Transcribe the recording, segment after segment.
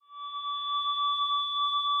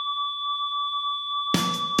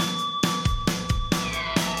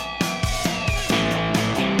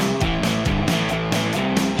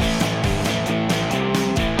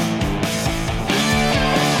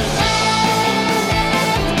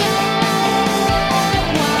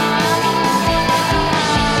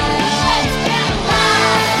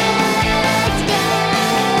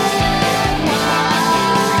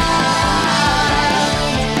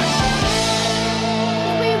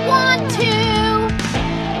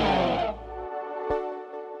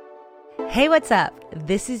Hey, what's up?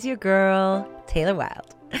 This is your girl, Taylor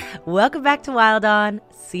Wilde. Welcome back to Wild On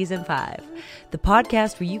Season 5, the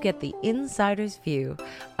podcast where you get the insider's view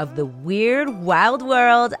of the weird, wild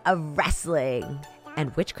world of wrestling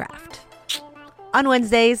and witchcraft. On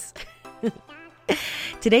Wednesdays,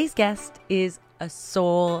 today's guest is a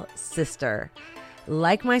soul sister.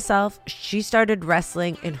 Like myself, she started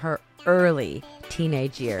wrestling in her early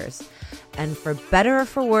teenage years, and for better or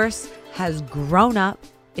for worse, has grown up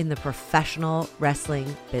in the professional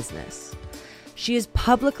wrestling business. She has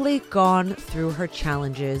publicly gone through her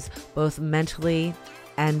challenges, both mentally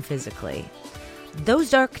and physically. Those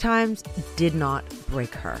dark times did not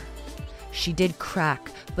break her. She did crack,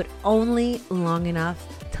 but only long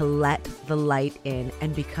enough to let the light in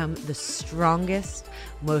and become the strongest,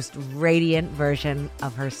 most radiant version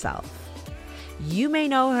of herself. You may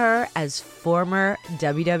know her as former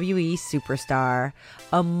WWE superstar,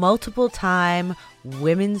 a multiple-time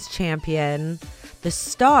women's champion, the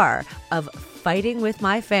star of Fighting With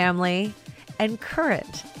My Family, and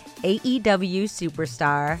current AEW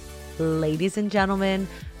superstar. Ladies and gentlemen,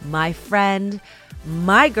 my friend,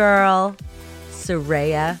 my girl,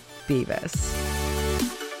 Saraya Beavis.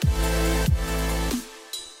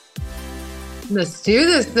 Let's do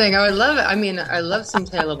this thing. I would love it. I mean, I love some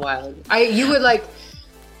Taylor Wilde. I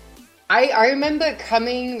remember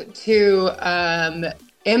coming to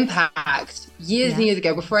Impact years and years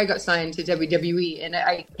ago before I got signed to WWE, and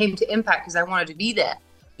I came to Impact because I wanted to be there.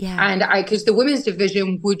 Yeah. And because the women's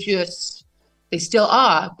division would they still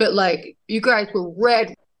are, but like you guys were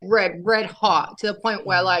red hot to the point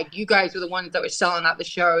where like you guys were the ones that were selling out the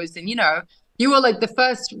shows, and you were like the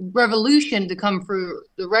first revolution to come through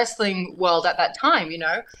the wrestling world at that time,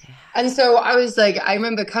 And so I was like, I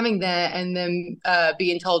remember coming there and then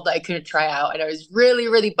being told that I couldn't try out. And I was really,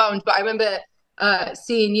 really bummed. But I remember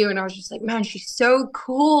seeing you and I was just like, man, she's so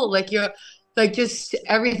cool. Like you're like just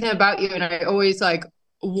everything about you. And I always like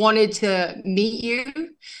wanted to meet you.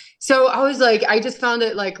 So I was like, I just found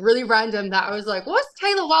it like really random that I was like, what's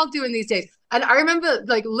Taylor Wilde doing these days? And I remember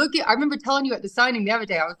I remember telling you at the signing the other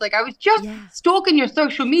day, I was like, I was just stalking your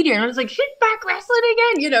social media and I was like, she's back wrestling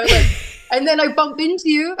again, and then I bump into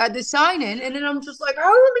you at the signing and then I'm just like,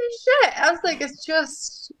 holy shit. I was like, it's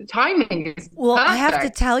just timing. Well, perfect. I have to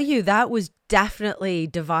tell you, that was definitely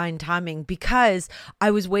divine timing because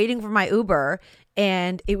I was waiting for my Uber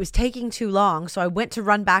and it was taking too long. So I went to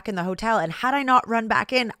run back in the hotel. And had I not run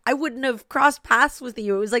back in, I wouldn't have crossed paths with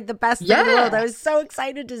you. It was like the best thing in the world. I was so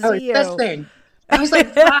excited to see you. Best thing. I was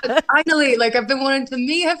like, finally, like I've been wanting to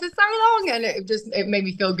meet her for so long. And it made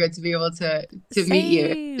me feel good to be able to meet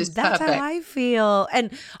you. Just That's perfect. how I feel.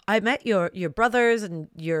 And I met your brothers and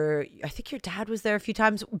I think your dad was there a few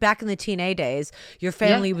times back in the TNA days. Your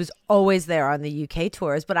family was always there on the UK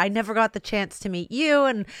tours, but I never got the chance to meet you.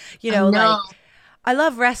 And, I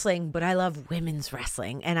love wrestling, but I love women's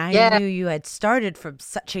wrestling. And I knew you had started from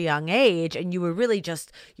such a young age and you were really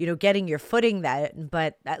just, getting your footing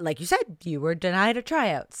but like you said, you were denied a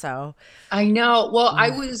tryout. So I know. Well,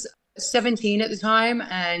 I was 17 at the time.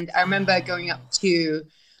 And I remember going up to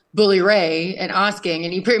Bully Ray and asking,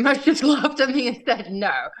 and he pretty much just laughed at me and said,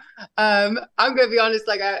 no. I'm going to be honest.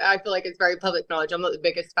 Like, I feel like it's very public knowledge. I'm not the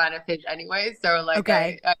biggest fan of his anyway. So like,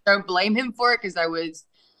 I don't blame him for it because I was,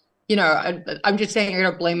 I'm just saying I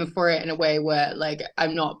don't blame him for it in a way where like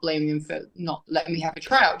I'm not blaming him for not letting me have a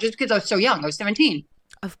tryout just because I was so young. I was 17.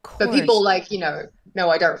 Of course. But people like, no,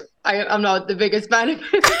 I don't. I'm not the biggest fan of him.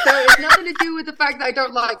 So it's nothing to do with the fact that I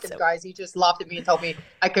don't like him, guys. He just laughed at me and told me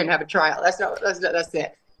I couldn't have a tryout. That's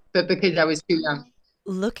it. But because I was too young.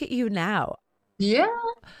 Look at you now. Yeah.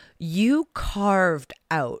 You carved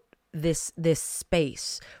out this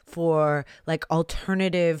space for like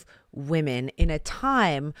alternative women in a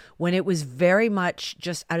time when it was very much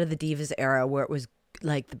just out of the Divas era where it was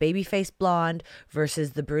like the babyface blonde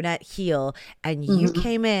versus the brunette heel, and you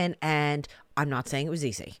came in, and I'm not saying it was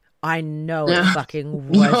easy. I know it fucking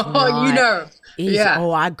was not easy. Yeah.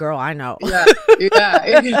 Oh, I know.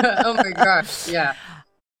 Yeah. Oh my gosh. Yeah.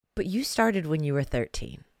 But you started when you were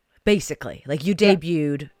 13, basically. Like you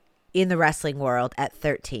debuted in the wrestling world at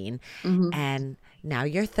 13, and now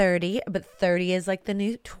you're 30, but 30 is like the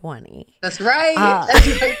new 20. That's right.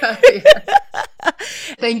 That's right.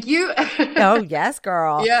 Thank you. Oh, yes,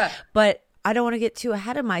 girl. Yeah. But I don't want to get too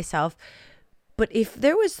ahead of myself. But if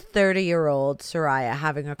there was 30-year-old Saraya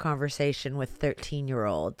having a conversation with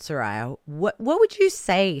 13-year-old Saraya, what would you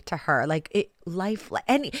say to her? Like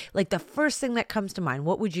the first thing that comes to mind,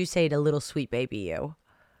 what would you say to little sweet baby you?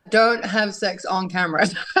 Don't have sex on camera.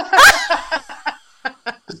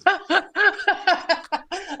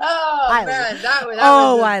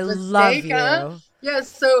 I love you. Huh? Yeah,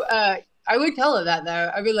 so I would tell her that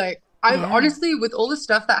though. I'd be like, I've honestly, with all the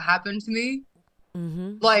stuff that happened to me,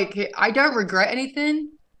 like I don't regret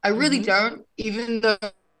anything. I really don't, even though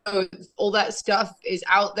all that stuff is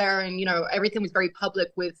out there and, you know, everything was very public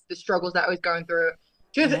with the struggles that I was going through.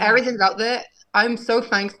 Just everything's out there. I'm so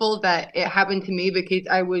thankful that it happened to me because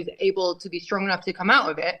I was able to be strong enough to come out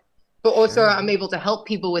of it, but also I'm able to help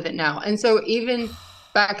people with it now. And so even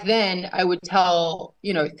back then, I would tell,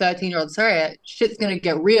 you know, 13-year-old Saraya, shit's going to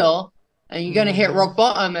get real and you're going to hit rock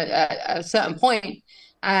bottom at a certain point.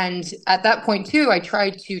 And at that point, too, I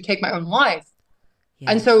tried to take my own life.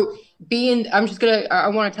 Yeah. And so I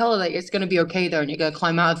want to tell her that it's going to be okay, though, and you're going to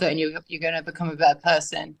climb out of it and you're going to become a better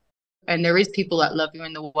person. And there is people that love you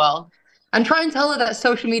in the world. And try and tell her that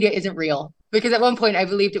social media isn't real. Because at one point, I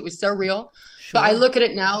believed it was so real. Sure. But I look at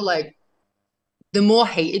it now, like, the more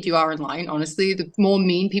hated you are online, honestly, the more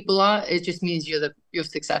mean people are, it just means you're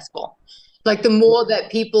successful. Like, the more that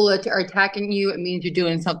people are attacking you, it means you're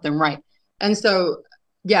doing something right. And so,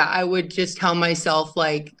 yeah, I would just tell myself,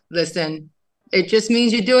 like, listen, it just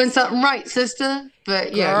means you're doing something right, sister.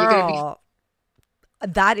 But yeah, Girl, you're going to be.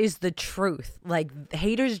 That is the truth. Like,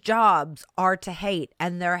 haters' jobs are to hate,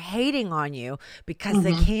 and they're hating on you because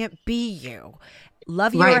they can't be you.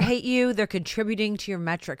 Love you or hate you, they're contributing to your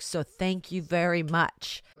metrics. So thank you very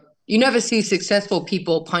much. You never see successful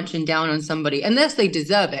people punching down on somebody unless they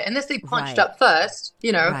deserve it, unless they punched up first,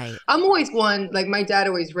 you know. I'm always one, like my dad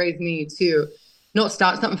always raised me to not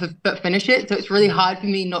start something but finish it. So it's really hard for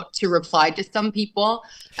me not to reply to some people.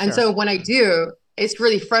 Sure. And so when I do, it's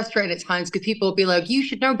really frustrating at times because people will be like, you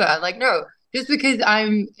should know better. Like, no, just because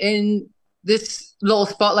I'm in this little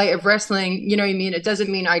spotlight of wrestling, you know what I mean? It doesn't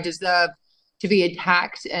mean I deserve to be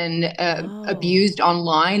attacked and abused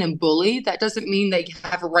online and bullied. That doesn't mean they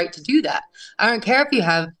have a right to do that. I don't care if you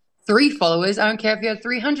have 3 followers. I don't care if you have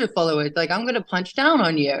 300 followers. Like, I'm going to punch down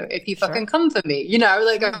on you if you fucking come for me, you know,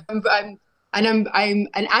 like I'm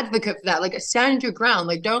an advocate for that. Like, stand your ground.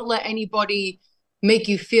 Like, don't let anybody make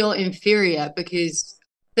you feel inferior, because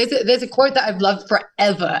there's a quote that I've loved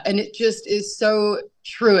forever, and it just is so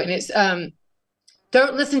true. And it's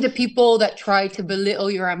don't listen to people that try to belittle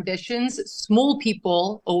your ambitions. Small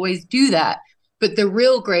people always do that, but the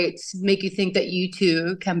real greats make you think that you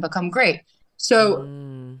too can become great.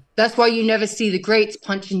 So that's why you never see the greats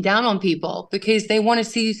punching down on people, because they want to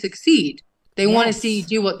see you succeed. They want to see you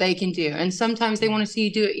do what they can do. And sometimes they want to see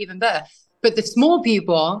you do it even better. But the small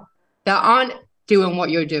people that aren't doing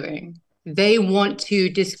what you're doing, they want to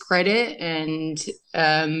discredit and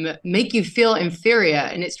make you feel inferior.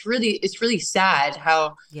 And it's really sad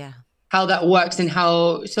how that works and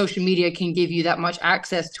how social media can give you that much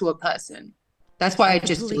access to a person. That's why I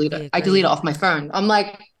just delete it. I delete it off my phone. I'm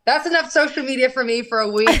like, that's enough social media for me for a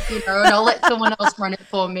week, you know, and I'll let someone else run it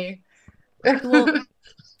for me. Well,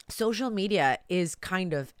 social media is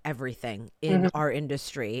kind of everything in our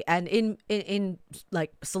industry and in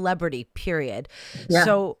like celebrity period. Yeah.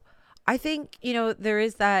 So I think, you know, there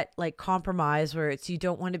is that like compromise where it's, you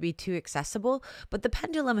don't want to be too accessible, but the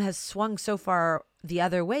pendulum has swung so far the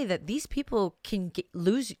other way that these people can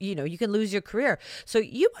lose, you know, you can lose your career. So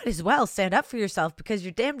you might as well stand up for yourself, because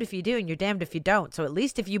you're damned if you do and you're damned if you don't. So at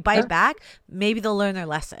least if you bite back, maybe they'll learn their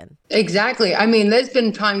lesson. Exactly. I mean, there's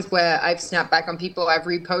been times where I've snapped back on people. I've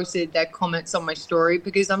reposted their comments on my story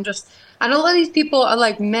because and a lot of these people are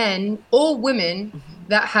like men or women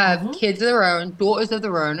that have kids of their own, daughters of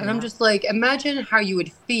their own. And I'm just like, imagine how you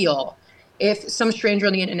would feel if some stranger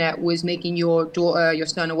on the internet was making your daughter, your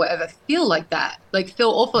son, or whatever feel like that, like feel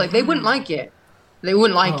awful. Like they wouldn't like it. They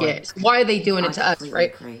wouldn't like it. So why are they doing it to us,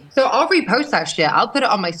 right? Agree. So I'll repost that shit. I'll put it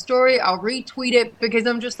on my story. I'll retweet it, because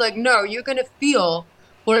I'm just like, no, you're going to feel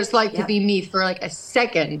what it's like to be me for like a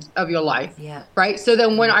second of your life. Yeah. Right. So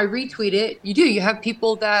then when I retweet it, you have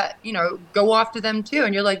people that, you know, go after them too.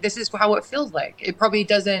 And you're like, this is how it feels like. It probably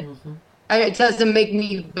doesn't. It doesn't make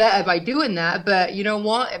me better by doing that, but you know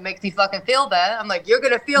what? It makes me fucking feel better. I'm like, you're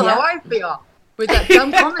going to feel how I feel. With that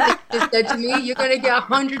dumb comment that you just said to me, you're going to get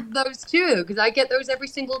 100 of those too, because I get those every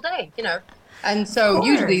single day, you know? And so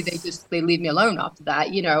usually they leave me alone after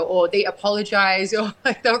that, you know, or they apologize, or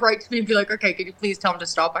like they'll write to me and be like, okay, could you please tell them to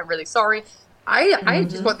stop? I'm really sorry. I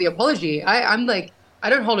just want the apology. I'm like, I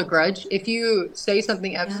don't hold a grudge. If you say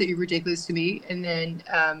something absolutely ridiculous to me and then,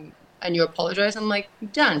 and you apologize, I'm like,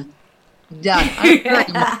 done.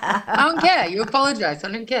 I don't care. You apologize.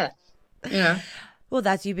 I don't care. You know. Well,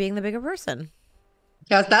 that's you being the bigger person.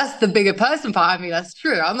 That's the bigger person part of me. That's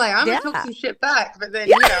true. I'm like, I'm gonna talk some shit back, but then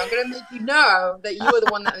you know, I'm gonna make you know that you were the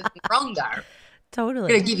one that was wrong there. Totally.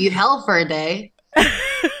 I'm gonna give you hell for a day.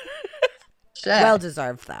 Well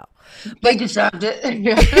deserved, though. They deserved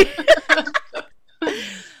it.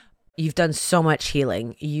 You've done so much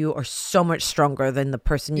healing. You are so much stronger than the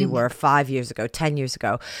person you were 5 years ago, 10 years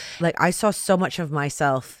ago. Like, I saw so much of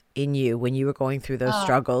myself in you when you were going through those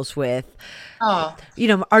struggles with, you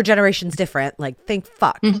know, our generation's different. Like, think,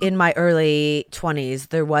 fuck, in my early 20s,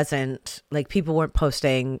 there wasn't, like, people weren't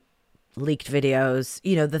posting leaked videos,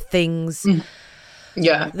 you know, the things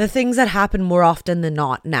that happen more often than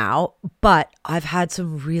not now. But I've had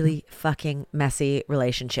some really fucking messy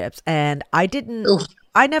relationships, and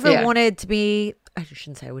I never wanted to be, I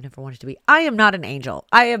shouldn't say I would never wanted to be. I am not an angel.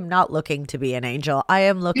 I am not looking to be an angel. I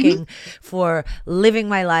am looking for living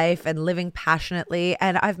my life and living passionately.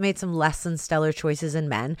 And I've made some less than stellar choices in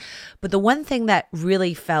men. But the one thing that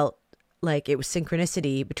really felt like it was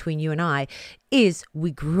synchronicity between you and I is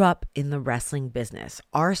we grew up in the wrestling business.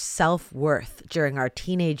 Our self-worth during our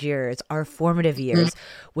teenage years, our formative years,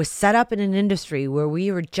 was set up in an industry where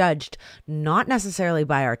we were judged not necessarily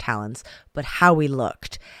by our talents, but how we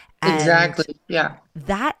looked. And exactly. Yeah.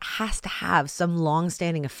 that has to have some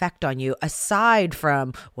long-standing effect on you, aside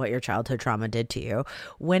from what your childhood trauma did to you,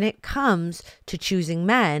 when it comes to choosing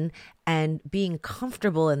men and being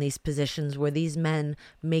comfortable in these positions where these men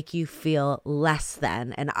make you feel less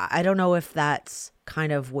than. And I don't know if that's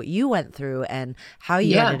kind of what you went through and how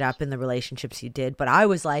you ended up in the relationships you did, but I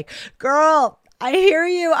was like, girl, I hear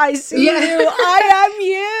you. I see you. I am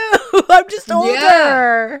you. I'm just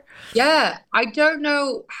older. Yeah. I don't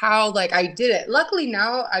know how, like, I did it. Luckily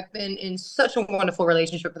now I've been in such a wonderful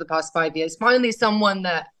relationship for the past 5 years. Finally, someone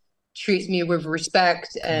that treats me with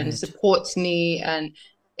respect and supports me. And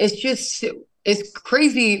it's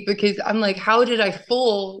crazy because I'm like, how did I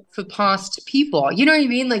fall for past people? You know what I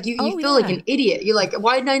mean? Like you feel like an idiot. You're like,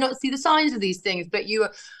 why did I not see the signs of these things? But you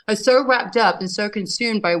are so wrapped up and so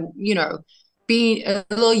consumed by, you know, being a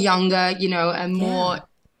little younger, you know, and more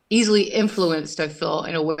easily influenced, I feel,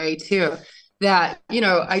 in a way too, that, you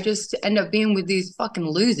know, I just end up being with these fucking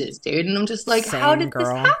losers, dude. And I'm just like, how did this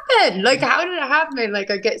happen? Like, how did it happen? Like,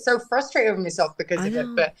 I get so frustrated with myself because of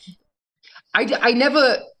it. But I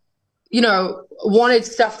never, you know, wanted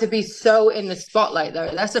stuff to be so in the spotlight,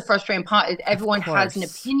 though. That's the frustrating part, is everyone has an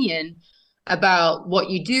opinion about what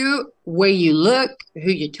you do, where you look, who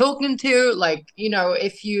you're talking to. Like, you know,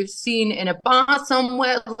 if you're seen in a bar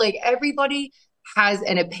somewhere, like everybody has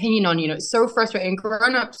an opinion on you. It's so frustrating.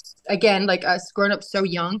 Grown-ups, again, like us grown-ups so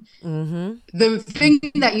young, the thing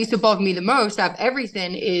that used to bother me the most out of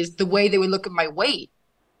everything is the way they would look at my weight.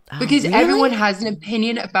 Because everyone has an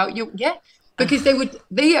opinion about you. Because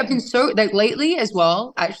they have been so, like, lately as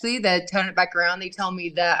well, actually, they're turning it back around. They tell me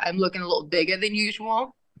that I'm looking a little bigger than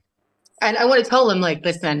usual. And I want to tell them, like,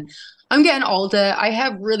 listen, I'm getting older. I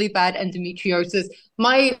have really bad endometriosis.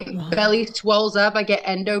 My belly swells up. I get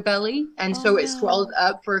endo belly. And so it swells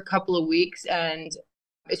up for a couple of weeks. And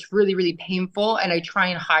it's really, really painful. And I try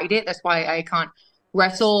and hide it. That's why I can't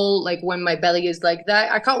wrestle, like, when my belly is like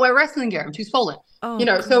that. I can't wear wrestling gear. I'm too swollen. You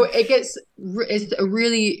know, so it's a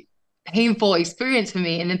really painful experience for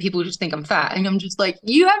me. And then people just think I'm fat. And I'm just like,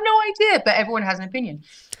 you have no idea. But everyone has an opinion.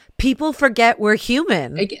 People forget we're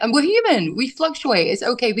human. We're human. We fluctuate. It's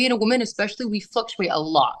okay. Being a woman, especially, we fluctuate a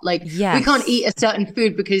lot. Like, we can't eat a certain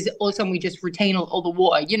food because all of a sudden we just retain all the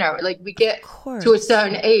water. You know, like, we get to a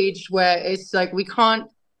certain age where it's like we can't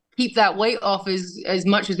keep that weight off as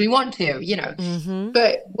much as we want to, you know.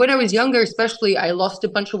 But when I was younger, especially, I lost a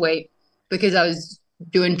bunch of weight because I was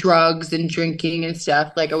doing drugs and drinking and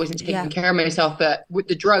stuff. Like, I wasn't taking care of myself. But with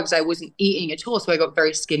the drugs, I wasn't eating at all. So I got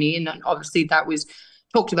very skinny. And then obviously that was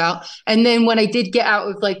talked about. And then when I did get out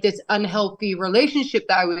of, like, this unhealthy relationship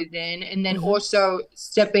that I was in, and then also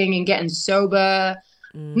stepping and getting sober,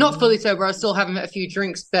 not fully sober, I was still having a few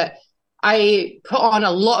drinks, but I put on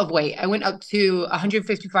a lot of weight. I went up to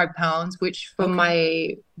 155 pounds, which for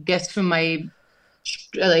my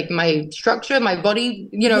my structure, my body,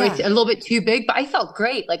 you know, it's a little bit too big, but I felt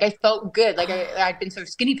great. Like, I felt good. Like, I'd been so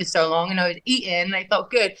skinny for so long, and I was eating and I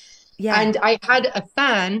felt good. And I had a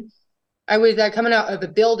fan. I was coming out of a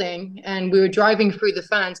building, and we were driving through the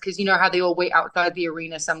fans because you know how they all wait outside the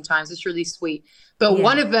arena sometimes. It's really sweet. But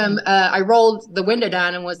one of them, I rolled the window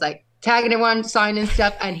down and was like tagging everyone, signing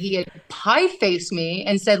stuff, and he had pie-faced me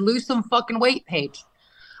and said, "Lose some fucking weight, Paige."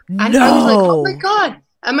 And I was like, oh my God.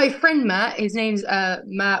 And my friend Matt, his name's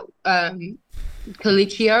Matt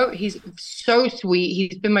Colicchio. He's so sweet.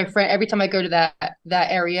 He's been my friend every time I go to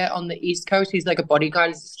that area on the East Coast. He's like a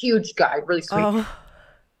bodyguard. He's this huge guy, really sweet.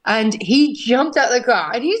 And he jumped out of the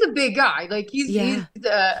car, and he's a big guy. Like, he's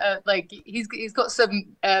got some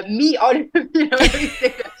meat on him. You know,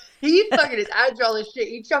 he fucking is agile as shit.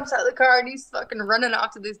 He jumps out of the car and he's fucking running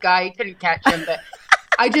after this guy. He couldn't catch him, but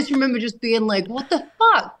I just remember just being like, what the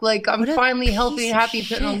fuck? Like, I'm What a finally healthy piece and of happy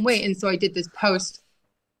putting on weight. shit. And so I did this post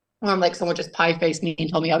where I'm like, someone just pie faced me and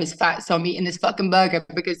told me I was fat. So I'm eating this fucking burger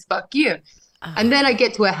because fuck you. And then I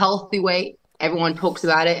get to a healthy weight. Everyone talks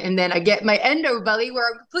about it. And then I get my endo belly where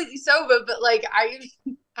I'm completely sober, but like I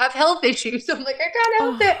have health issues. So I'm like, I can't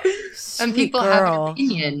help it. And Sweet people have an girl.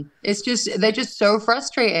 opinion. It's just, they're just so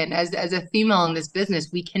frustrating. As a female in this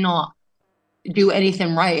business, we cannot do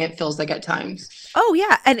anything right, it feels like at times. Oh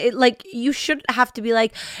yeah, and it like you should have to be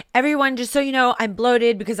like everyone. Just so you know, I'm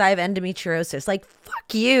bloated because I have endometriosis. Like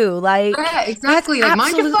fuck you. Yeah, Like that's exactly. Like,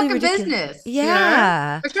 mind your absolutely fucking ridiculous. business, you know?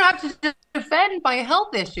 Yeah. I should have to defend my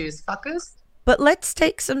health issues, fuckers. But let's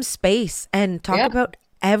take some space and talk Yeah. about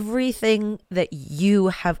everything that you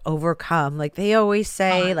have overcome. Like they always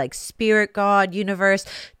say, like spirit, God, universe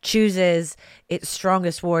chooses its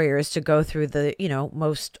strongest warriors to go through the,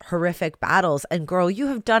 most horrific battles. And girl, you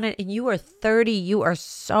have done it and you are 30. You are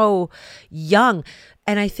so young.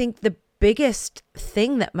 And I think the biggest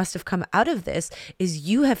thing that must have come out of this is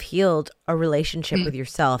you have healed a relationship with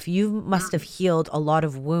yourself. You must have healed a lot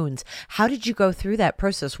of wounds. How did you go through that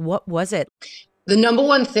process? What was it? The number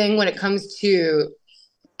one thing when it comes to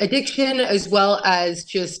addiction as well as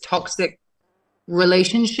just toxic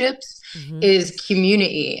relationships is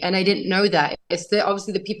community. And I didn't know that. It's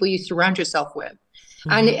obviously the people you surround yourself with.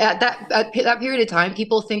 And at that period of time,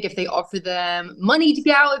 people think if they offer them money to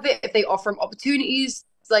get out of it, if they offer them opportunities,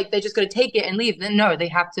 it's like they're just going to take it and leave. Then no, they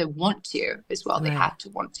have to want to as well. They have to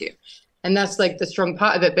want to. And that's like the strong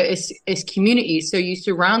part of it. But it's community. So you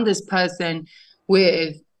surround this person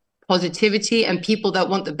with positivity and people that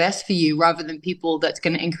want the best for you rather than people that's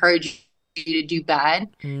going to encourage you to do bad.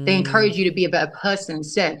 They encourage you to be a better person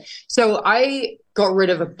instead. So I got rid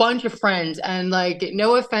of a bunch of friends, and like,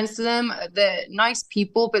 no offense to them, they're nice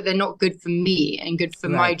people, but they're not good for me and good for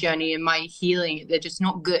my journey and my healing. They're just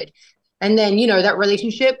not good. And then, that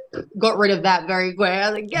relationship, got rid of that very quick.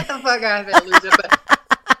 I was like, get the fuck out of it, loser.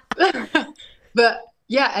 But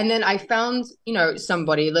yeah, and then I found,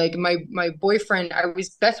 somebody like my boyfriend. I was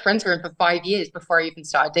best friends with him for 5 years before I even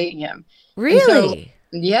started dating him. Really? So,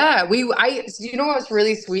 yeah, you know what's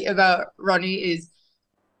really sweet about Ronnie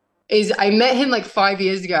is I met him like 5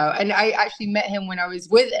 years ago, and I actually met him when I was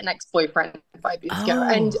with an ex-boyfriend 5 years ago,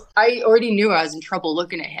 and I already knew I was in trouble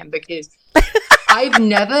looking at him because I've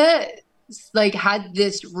never like had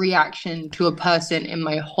this reaction to a person in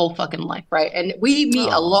my whole fucking life, right? And we meet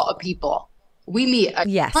a lot of people. We meet a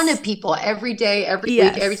ton of people every day, every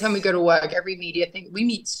week, every time we go to work, every media thing. We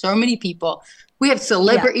meet so many people. We have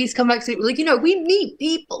celebrities come back to, like, we meet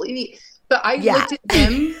people. But I looked at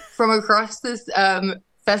him from across this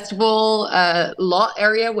festival lot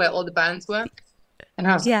area where all the bands were. And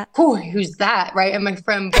I was like, oh, who's that? Right. And my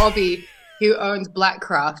friend Bobby, who owns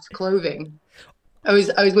Blackcraft Clothing. I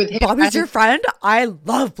was with him. Bobby's your friend? I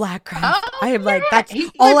love Blackcraft. Oh, I am like, that's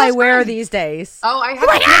all I wear these days. Oh, I have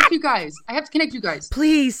to connect you guys. I have to connect you guys.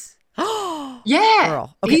 Please. Yeah.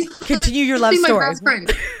 Girl. Okay, continue your love story. My best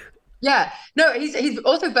friend. Yeah. No, he's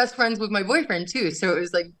also best friends with my boyfriend too. So it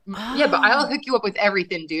was like, yeah, but I'll hook you up with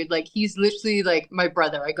everything, dude. Like, he's literally like my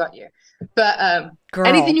brother. I got you. But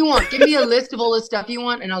anything you want, give me a list of all the stuff you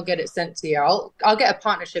want and I'll get it sent to you. I'll get a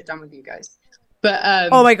partnership done with you guys. But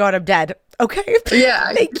oh my God, I'm dead. Okay.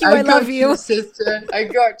 Yeah. Thank you. I love you. Sister. I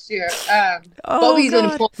got you. Bobby's an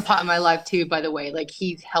important part of my life too, by the way. Like,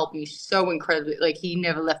 he's helped me so incredibly. Like, he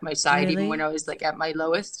never left my side even when I was like at my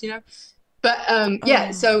lowest, But yeah,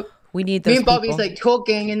 so we need those me and Bobby's people. like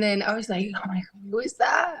talking, and then I was like, oh my God, who is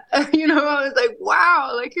that? I was like,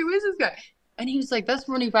 wow, like, who is this guy? And he was like, that's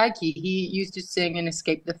Ronnie Radke. He used to sing and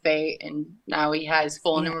Escape the Fate, and now he has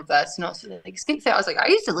Fallen in Reverse. And I was like, Escape the Fate. I was like, I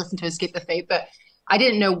used to listen to Escape the Fate, but I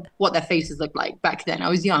didn't know what their faces looked like back then. I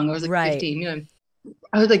was young. I was like 15,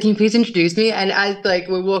 I was like, can you please introduce me? And as like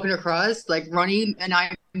we're walking across, like Ronnie and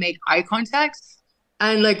I make eye contact,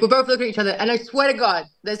 and like we're both looking at each other. And I swear to God,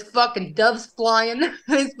 there's fucking doves flying.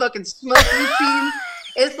 There's fucking smoke machine.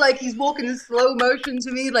 It's like he's walking in slow motion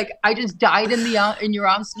to me. Like, I just died in your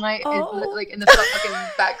arms tonight, like in the fucking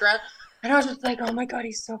background. And I was just like, oh my God,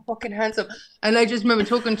 he's so fucking handsome. And I just remember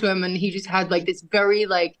talking to him, and he just had like this very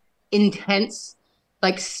like intense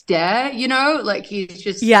like stare, like he's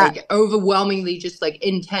just like overwhelmingly just like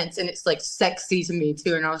intense, and it's like sexy to me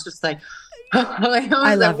too. And I was just like, I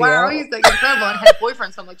was like, wow, he's like incredible. And I had a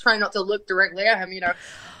boyfriend, so I'm like trying not to look directly at him,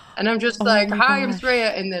 And I'm just like, hi, I'm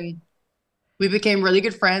Saraya. And then we became really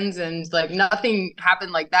good friends, and like nothing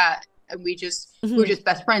happened like that. And we were just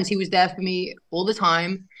best friends. He was there for me all the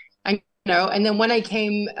time. And and then when I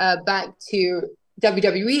came back to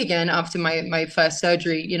WWE again after my first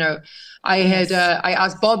surgery, I had I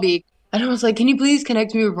asked Bobby, And I was like, can you please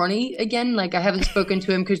connect me with Ronnie again? Like, I haven't spoken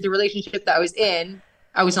to him because the relationship that I was in,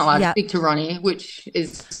 I was not allowed to Yep. speak to Ronnie, which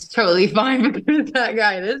is totally fine because this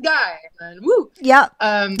guy, and then, woo. Yep.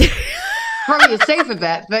 Um, Probably a safer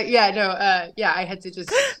bet, but yeah, no, yeah, I had to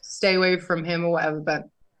just stay away from him or whatever. But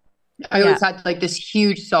I Yeah. always had like this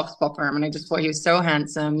huge soft spot for him, and I just thought he was so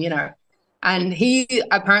handsome, and he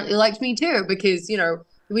apparently liked me too because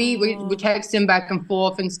we Oh. text him back and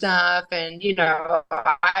forth and stuff, and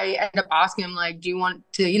I ended up asking him like, do you want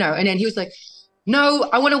to, and then he was like, no,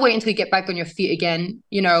 I want to wait until you get back on your feet again,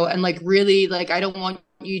 and like really like I don't want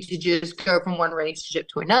you to just go from one relationship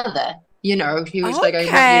to another. He was like, I want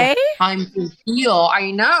you to have Okay. time to heal.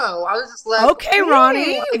 I know. I was just like, Okay,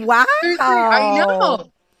 Ronnie. like, seriously, I Wow.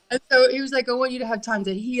 know. And so he was like, I want you to have time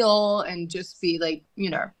to heal and just be like,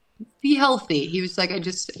 be healthy. He was like,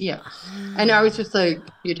 yeah. And I was just like,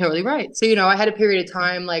 you're totally right. So, I had a period of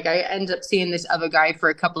time, like I ended up seeing this other guy for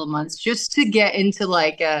a couple of months just to get into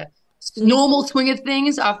like a normal swing of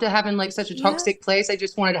things after having like such a Yeah. toxic place. I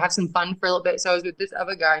just wanted to have some fun for a little bit. So I was with this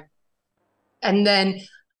other guy. And then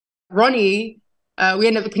Ronnie, we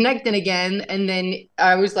ended up connecting again. And then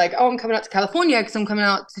I was like, oh, I'm coming out to California because I'm coming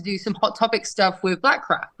out to do some hot topic stuff with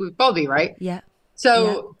Blackcraft, with Bobby, right? Yeah. Yeah.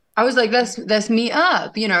 So I was like, let's meet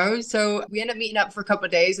up, So we ended up meeting up for a couple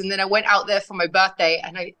of days. And then I went out there for my birthday.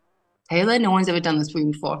 And Taylor, no one's ever done this for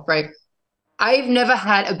me before, right? I've never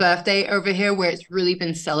had a birthday over here where it's really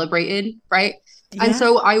been celebrated, right? And Yeah.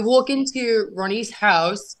 so I walk into Ronnie's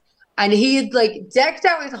house and he had like decked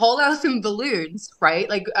out his whole house in balloons, right?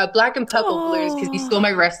 Like black and purple balloons because he saw Oh.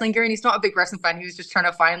 my wrestling gear and he's not a big wrestling fan. He was just trying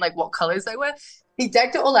to find like what colors they were. He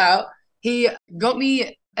decked it all out. He got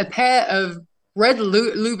me a pair of red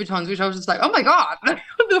Louboutins, which I was just like, oh my God, what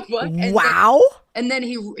the fuck? Wow. And then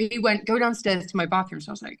he went, go downstairs to my bathroom.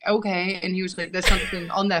 So I was like, okay. And he was like, there's something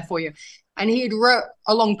on there for you. And he had wrote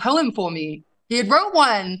a long poem for me. He had wrote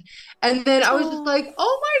one. And then I was just Oh. like,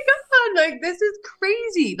 oh my God, like this is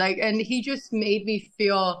crazy. Like, and he just made me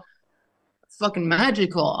feel fucking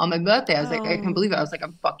magical on my birthday. I was like, I can't Oh. believe it. I was like,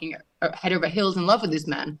 I'm fucking head over heels in love with this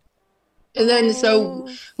man. And then so Oh.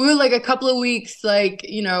 we were like a couple of weeks, like,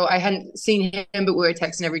 I hadn't seen him, but we were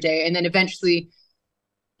texting every day. And then eventually,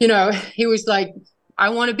 he was like, I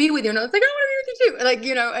want to be with you. And I was like, I want to be with you too.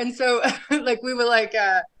 Like, and so like we were like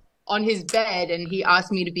on his bed and he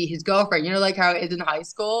asked me to be his girlfriend, like how it is in high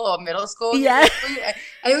school or middle school. Yeah.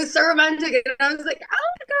 And it was so romantic. And I was like, oh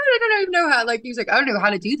my God, I don't even know how. Like, he was like, I don't know how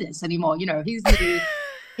to do this anymore. He's going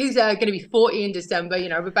to be 40 in December,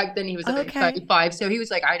 but back then he was like 35. So he was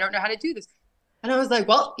like, I don't know how to do this. And I was like,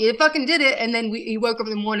 well, you fucking did it. And then he woke up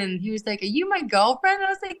in the morning and he was like, are you my girlfriend? And I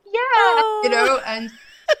was like, yeah, Oh. and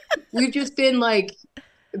we've just been like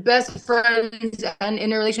best friends and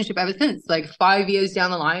in a relationship ever since. Like 5 years down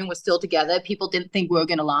the line, we're still together. People didn't think we were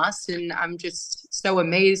going to last. And I'm just so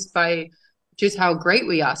amazed by just how great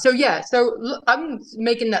we are. So, yeah. So I'm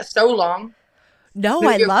making that so long. No,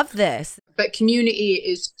 I love this. But community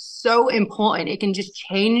is so important. It can just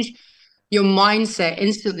change your mindset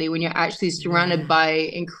instantly when you're actually surrounded by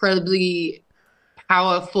incredibly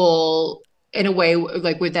powerful, in a way,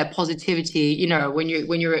 like with that positivity, when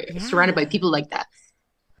you're surrounded by people like that.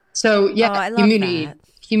 So Oh, yeah, I love that.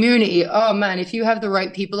 community. Oh man, if you have the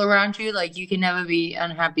right people around you, like you can never be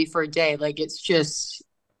unhappy for a day. Like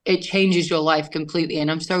it changes your life completely. And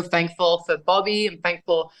I'm so thankful for Bobby. I'm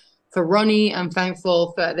thankful for Ronnie. I'm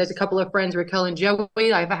thankful there's a couple of friends, Raquel and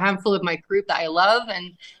Joey. I have a handful of my group that I love,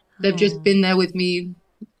 and they've just Oh. been there with me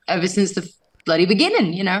ever since the bloody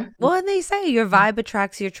beginning. Well, and they say your vibe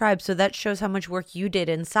attracts your tribe. So that shows how much work you did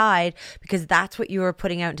inside because that's what you were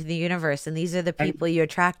putting out into the universe. And these are the people you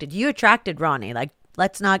attracted. You attracted Ronnie. Like,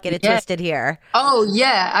 let's not get it twisted here. Oh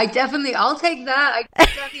yeah, I'll take that. I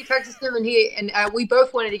definitely attracted him, and we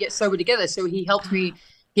both wanted to get sober together. So he helped me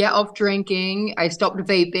get off drinking. I stopped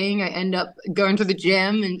vaping. I end up going to the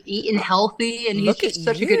gym and eating healthy, and he's Look at just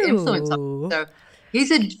such a good influence on me. you. So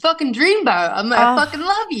he's a fucking dreamboat. I'm like, I Oh, fucking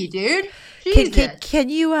love you, dude. Jesus. can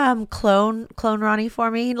you clone Ronnie for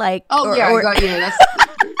me? Like, Oh yeah, I or got you. That's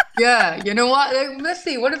yeah. You know what? Let's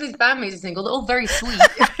see. One of his bandmates is single. They're all very sweet.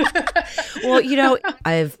 well,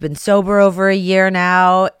 I've been sober over a year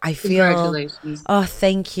now. I feel, Congratulations. oh,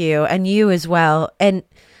 thank you. And you as well. And,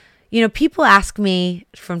 people ask me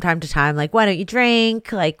from time to time, like, why don't you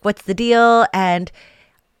drink? Like, what's the deal? And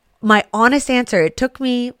my honest answer, it took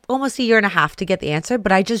me almost a year and a half to get the answer,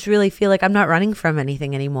 but I just really feel like I'm not running from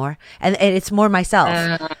anything anymore. And it's more myself.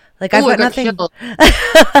 Like I've got nothing.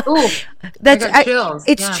 Ooh,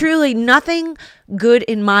 It's truly nothing good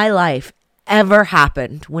in my life ever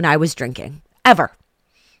happened when I was drinking. Ever.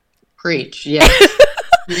 Preach. Yes.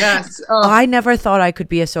 Yes. Oh. I never thought I could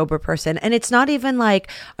be a sober person. And it's not even like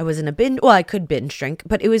I was in a binge. Well, I could binge drink,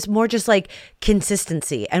 but it was more just like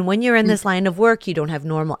consistency. And when you're in this line of work, you don't have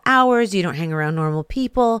normal hours. You don't hang around normal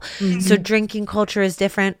people. So drinking culture is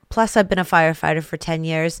different. Plus, I've been a firefighter for 10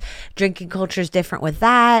 years. Drinking culture is different with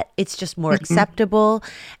that. It's just more acceptable.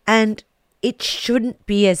 And it shouldn't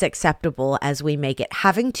be as acceptable as we make it.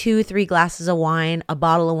 Having 2-3 glasses of wine, a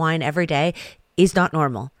bottle of wine every day is not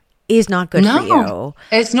normal. Is not good for you.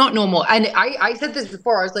 It's not normal. And I said this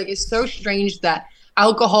before. I was like, it's so strange that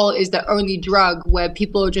alcohol is the only drug where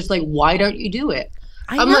people are just like, why don't you do it?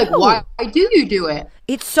 I'm like, why do you do it?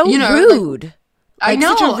 It's so rude. Like, I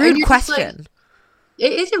know. Such a rude question. Like,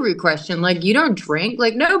 it is a rude question. Like, you don't drink?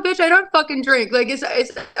 Like, no, bitch, I don't fucking drink. Like, it's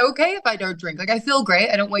okay if I don't drink. Like, I feel great.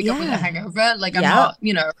 I don't wake up with a hangover. Like, I'm not,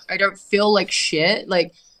 I don't feel like shit.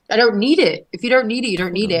 Like, I don't need it. If you don't need it, you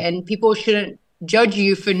don't need it. And people shouldn't judge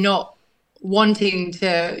you for not wanting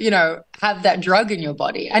to, have that drug in your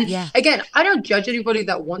body. And again, I don't judge anybody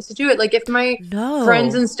that wants to do it. Like if my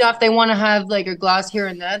friends and stuff, they want to have like a glass here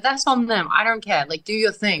and there, that's on them. I don't care. Like do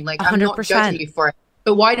your thing. Like 100%. I'm not judging you for it.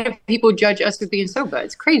 But why do people judge us for being sober?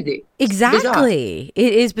 It's crazy. Exactly.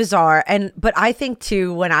 It is bizarre. But I think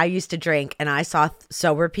too, when I used to drink and I saw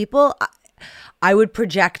sober people, I would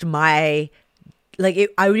project I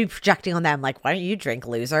would be projecting on them, like, why don't you drink,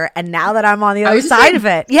 loser? And now that I'm on the other side of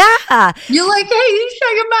it, you're like, hey, you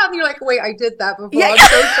shut your mouth. And you're like, wait, I did that before. I'm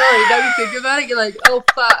so sorry. Now you think about it, you're like, oh,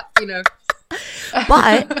 fuck,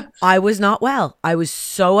 But I was not well. I was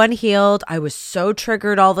so unhealed. I was so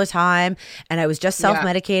triggered all the time. And I was just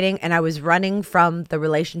self-medicating. And I was running from the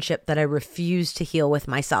relationship that I refused to heal with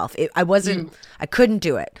myself. I couldn't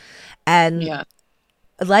do it. And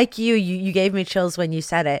like you gave me chills when you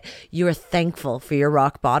said it. You were thankful for your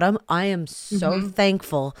rock bottom. I am so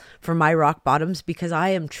thankful for my rock bottoms because I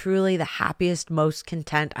am truly the happiest, most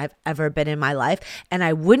content I've ever been in my life. And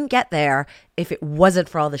I wouldn't get there if it wasn't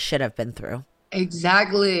for all the shit I've been through.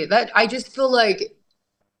 Exactly. I just feel like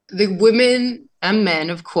the women and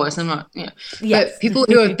men, of course, I'm not, but people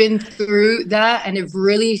who have been through that and have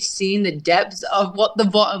really seen the depths of what the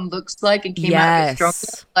bottom looks like and came out of it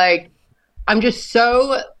stronger. Like, I'm just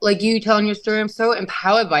so, like you telling your story, I'm so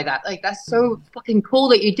empowered by that. Like, that's so fucking cool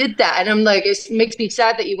that you did that. And I'm like, it makes me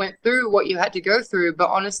sad that you went through what you had to go through. But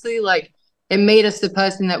honestly, like, it made us the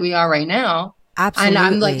person that we are right now. Absolutely. And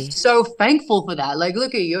I'm like so thankful for that. Like,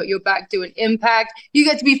 look at you. You're back doing impact. You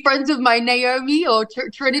get to be friends with my Naomi or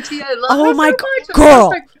Trinity. I love her my so much.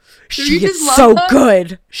 Girl. She is so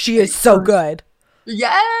good. She is so good.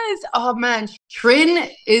 Yes. Oh, man. Trin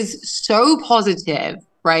is so positive.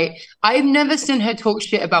 Right. I've never seen her talk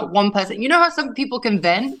shit about one person. You know how some people can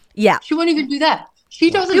vent? Yeah. She won't even do that.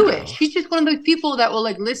 She doesn't do it. She's just one of those people that will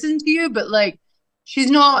like listen to you, but like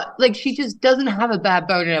she's not like, she just doesn't have a bad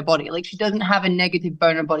bone in her body. Like she doesn't have a negative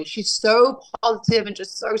bone in her body. She's so positive and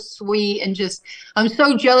just so sweet and just, I'm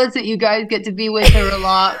so jealous that you guys get to be with her a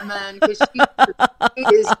lot, man, because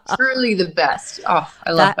she is truly the best. Oh,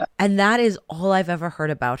 I love her. And that is all I've ever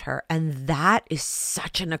heard about her. And that is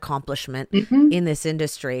such an accomplishment in this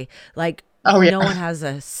industry. Like, no one has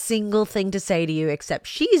a single thing to say to you except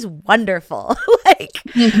she's wonderful. Like,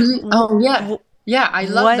 oh, yeah. Yeah, I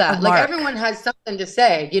love that. Like everyone has something to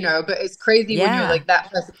say, but it's crazy when you're like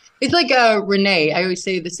that person. It's like Renee. I always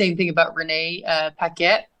say the same thing about Renee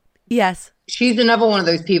Paquette. Yes. She's another one of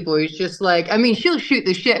those people who's just like, I mean, she'll shoot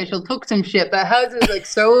the shit, she'll talk some shit, but hers is like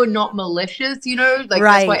so not malicious, like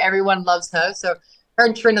that's why everyone loves her. So her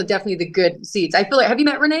and Trin are definitely the good seeds. I feel like, have you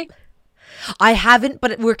met Renee? I haven't,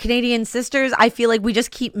 but we're Canadian sisters. I feel like we just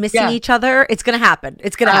keep missing each other. It's going to happen.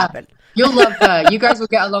 It's going to happen. You'll love her. You guys will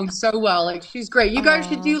get along so well. Like, she's great. You guys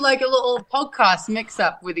should do like a little podcast mix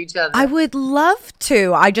up with each other. I would love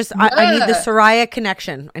to. I need the Saraya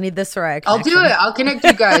connection. I'll do it. I'll connect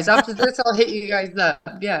you guys. After this, I'll hit you guys up.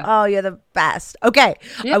 Yeah. Oh, you're the best. Okay.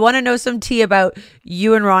 Yeah. I want to know some tea about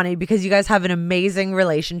you and Ronnie because you guys have an amazing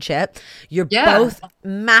relationship. You're both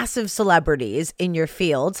massive celebrities in your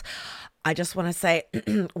fields. I just want to say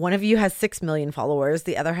one of you has 6 million followers.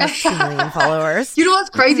 The other has 2 million followers. You know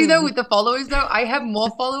what's crazy though with the followers though? I have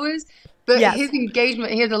more followers, but his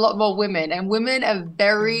engagement, he has a lot more women and women are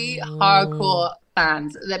very hardcore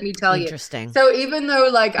fans. Let me tell you. Interesting. So even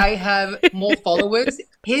though like I have more followers,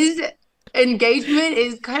 his engagement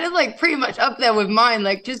is kind of like pretty much up there with mine.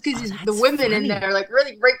 Like just because the women in there like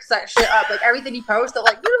really breaks that shit up. Like everything he posts, they're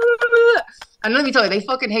like, and let me tell you, they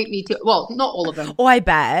fucking hate me too. Well, not all of them. Oh, I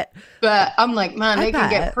bet. But I'm like, man, they can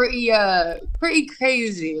get pretty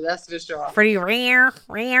crazy. That's for sure. Pretty rare.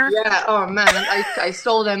 Yeah. Oh man, I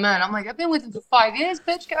stole their man. I'm like, I've been with him for 5 years,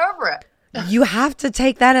 bitch. Get over it. You have to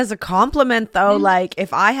take that as a compliment, though. Like,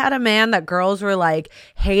 if I had a man that girls were like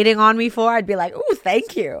hating on me for, I'd be like, "Ooh,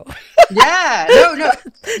 thank you." Yeah, no.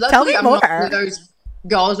 Tell me Luckily, I'm not one more. of those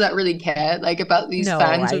girls that really care like about these No,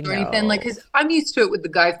 fans I or anything. Like, know. because I'm used to it with the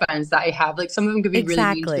guy fans that I have. Like, some of them could be really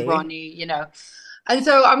mean to Exactly. Ronnie, you know. And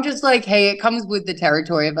so I'm just like, hey, it comes with the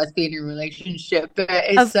territory of us being in a relationship. But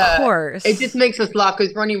Of it just course. makes us laugh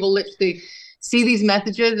because Ronnie will literally see these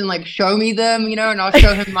messages and like show me them, you know, and I'll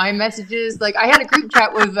show him my messages. Like I had a group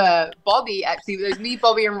chat with Bobby actually. There's me,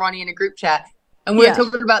 Bobby, and Ronnie in a group chat. And we were Yeah.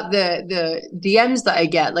 talking about the DMs that I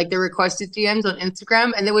get, like the requested DMs on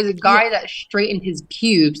Instagram. And there was a Yeah. guy that straightened his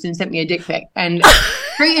pubes and sent me a dick pic. And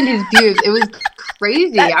straightened his pubes. It was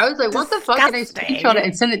crazy. That's I was like, what the fuck? And I screenshot it disgusting.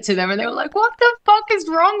 and sent it to them. And they were like, what the fuck is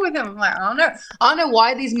wrong with him? I'm like, I don't know. I don't know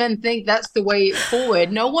why these men think that's the way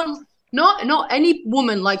forward. No one, not any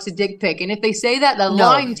woman likes a dick pic. And if they say that, they're No,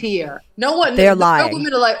 lying to you. No one, they're no lying.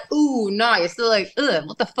 women are like, ooh, nice. They're like, ugh,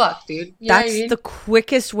 what the fuck, dude? You know what I That's mean? the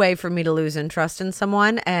quickest way for me to lose interest in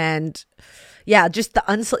someone. And yeah, just the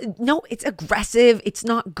no, it's aggressive. It's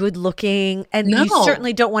not good looking. And you No,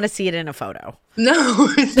 certainly don't want to see it in a photo. no,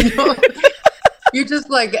 it's not. You're just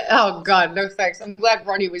like, oh God, no thanks. I'm glad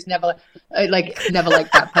Ronnie was never never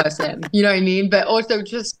like that person. You know what I mean? But also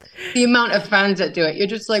just the amount of fans that do it. You're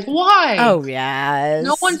just like, why? Oh, yes.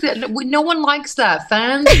 No one likes that.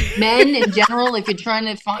 Fans, men in general, if you're trying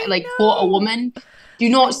to find I like court a know. woman, do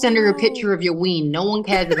not I send her a picture know. of your ween. No one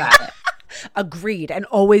cares about it. Agreed. And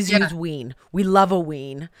always Yeah. use ween. We love a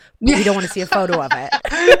ween, but we Yeah. don't want to see a photo of it.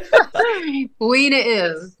 Ween it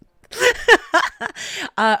is.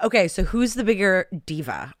 Okay, so who's the bigger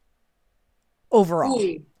diva overall?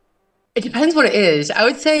 Ooh. It depends what it is. I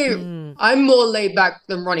would say Mm, I'm more laid back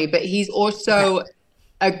than Ronnie, but he's okay. also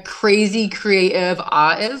a crazy creative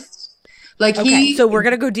artist. Like Okay, so we're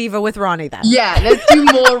going to go diva with Ronnie then. yeah, let's do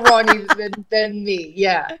more Ronnie than me.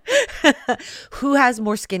 Yeah, Who has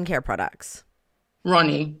more skincare products?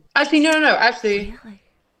 Ronnie. Actually, no. Actually, Really?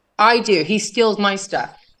 I do. He steals my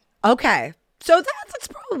stuff. Okay. So that's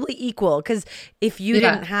probably equal because if you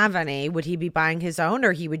Yeah, didn't have any, would he be buying his own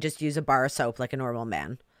or he would just use a bar of soap like a normal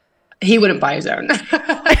man? he wouldn't buy his own.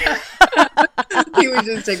 He would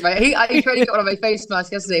just take my. He tried to get one of my face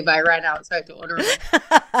masks yesterday, but I ran out, so I had to order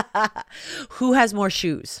it. Who has more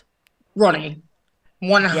shoes? Ronnie,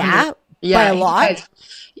 100. Yeah, by Yeah, a lot.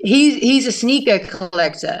 he's a sneaker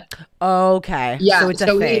collector. Okay, so Yeah, it's a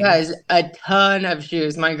so he thing. has a ton of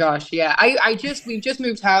shoes. My gosh, yeah. We just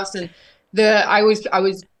moved house and the I was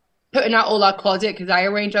putting out all our closet because I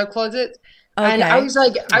arrange our closets. And Okay. I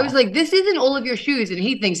Oh, was like, this isn't all of your shoes, and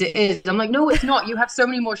he thinks it is. I'm like, no, it's not. You have so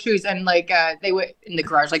many more shoes, and like, they were in the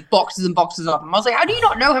garage, like boxes and boxes of them. I was like, how do you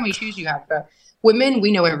not know how many shoes you have? But women,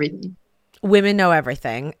 we know everything. women know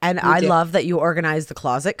everything, and We I do. love that you organize the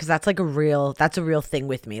closet because that's a real thing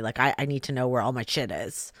with me. Like I need to know where all my shit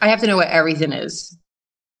is. I have to know what everything is.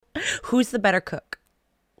 Who's the better cook?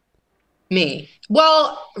 Me.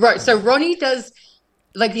 Well, right. So Ronnie does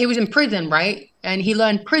like he was in prison, right? And he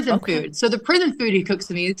learned prison Okay. food. So the prison food he cooks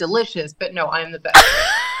to me is delicious, but no, I am the best.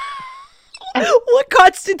 What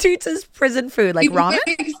constitutes as prison food? Like He ramen?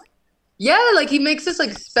 makes, yeah, like he makes this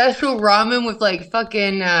like special ramen with like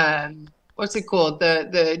fucking what's it called?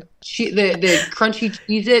 The crunchy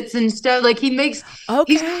Cheez-Its and stuff. Like he's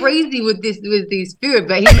Okay. crazy with these food,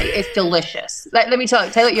 but it's delicious. Let me tell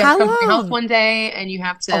you, Taylor, you have to How come to my house long? one day and you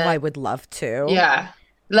have Oh, I to would love to. yeah,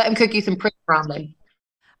 let him cook you some prison ramen.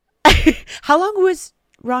 How long was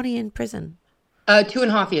Ronnie in prison?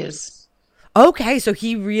 2.5 years. Okay, so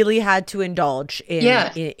he really had to indulge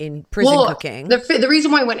Yeah. in prison Well, cooking. the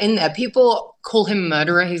reason why I went in there, people call him a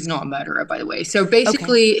murderer. He's not a murderer, by the way. So Okay.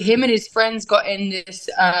 basically, him and his friends got in this,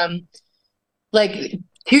 like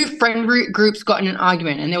two groups got in an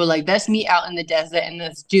argument, and they were like, "Let's meet out in the desert and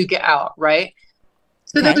let's duke it out," right?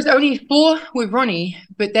 So there Okay. was only four with Ronnie,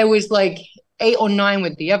 but there was like 8 or 9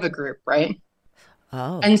 with the other group, right?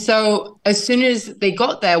 Oh. And so as soon as they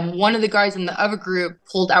got there, one of the guys in the other group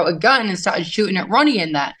pulled out a gun and started shooting at Ronnie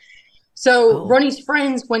in that. So Oh. Ronnie's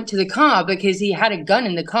friends went to the car because he had a gun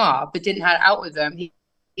in the car, but didn't have it out with him. He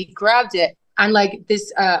grabbed it, and like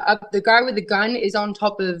this, the guy with the gun is on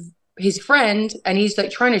top of his friend, and he's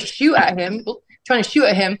like trying to shoot at him,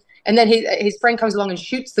 and then his friend comes along and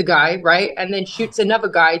shoots the guy, right, and then shoots another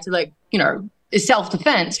guy to like self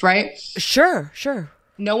defense, right? Sure, sure.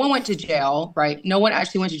 No one went to jail, right? No one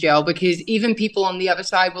actually went to jail because even people on the other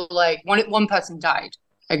side were like, one person died,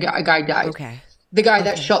 a guy died. Okay. The guy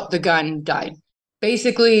that Okay. shot the gun died.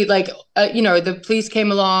 basically like the police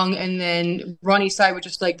came along, and then Ronnie's side was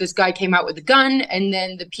just like, this guy came out with a gun, and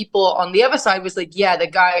then the people on the other side was like, yeah, the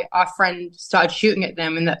guy, our friend, started shooting at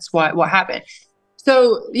them, and that's what happened.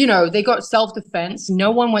 So they got self-defense.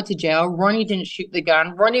 No one went to jail. Ronnie didn't shoot the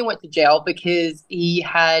gun. Ronnie went to jail because he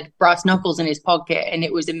had brass knuckles in his pocket, and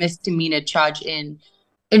it was a misdemeanor charge in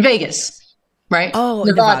Vegas, right? Oh,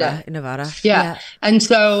 Nevada. in Nevada. Yeah. And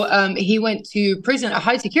so he went to prison, a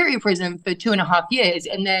high security prison, for 2.5 years,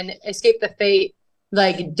 and then Escape the Fate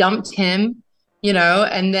like dumped him,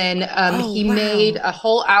 and then he made a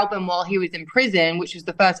whole album while he was in prison, which was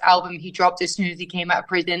the first album he dropped as soon as he came out of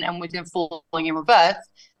prison and was in Falling in Reverse.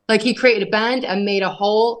 Like, he created a band and made a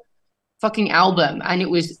whole fucking album, and it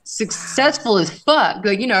was successful as fuck.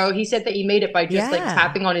 Like, he said that he made it by just like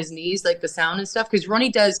tapping on his knees, like the sound and stuff, because Ronnie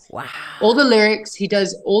does all the lyrics, he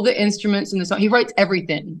does all the instruments in the song, he writes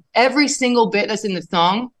everything, every single bit that's in the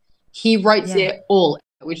song, he writes it all,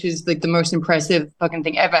 which is like the most impressive fucking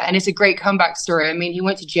thing ever. And it's a great comeback story. I mean, he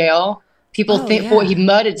went to jail, people thought he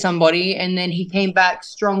murdered somebody, and then he came back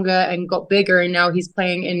stronger and got bigger, and now he's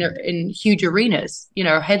playing in huge arenas,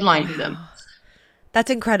 headlining them. That's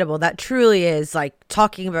incredible. That truly is like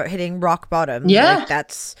talking about hitting rock bottom. Yeah. Like,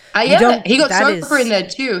 that's he got sober in there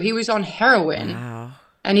too. He was on heroin. Wow.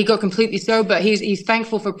 And he got completely sober. He's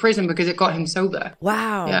thankful for prison because it got him sober.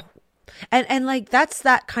 Wow. Yeah. And like, that's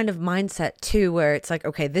that kind of mindset too, where it's like,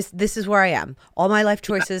 okay, this is where I am. All my life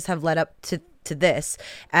choices have led up to this,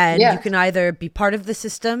 and you can either be part of the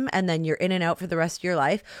system and then you're in and out for the rest of your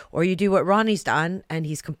life, or you do what Ronnie's done, and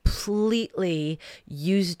he's completely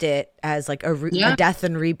used it as like a death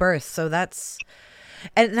and rebirth. So that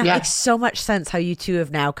makes so much sense how you two have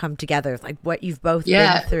now come together, like what you've both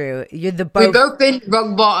been through. We've both been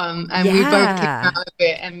rock bottom, and we both came out of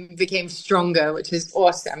it and became stronger, which is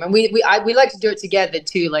awesome. And we like to do it together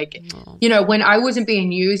too. Like, when I wasn't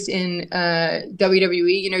being used in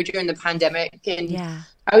WWE, during the pandemic, and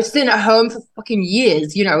I was sitting at home for fucking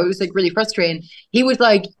years, it was like really frustrating. He was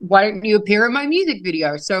like, why don't you appear in my music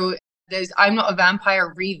video? So there's I'm Not a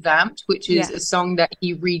Vampire Revamped, which is a song that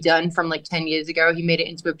he redone from like 10 years ago. He made it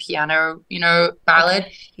into a piano, ballad.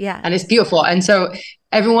 Yeah. And it's beautiful. And so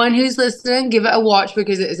everyone who's listening, give it a watch,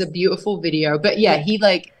 because it is a beautiful video. But he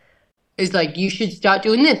like is like, you should start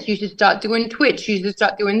doing this. You should start doing Twitch. You should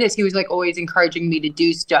start doing this. He was like always encouraging me to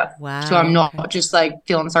do stuff. Wow. So I'm not just like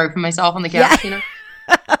feeling sorry for myself on the couch,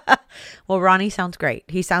 Well, Ronnie sounds great.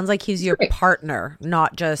 He sounds like he's your partner,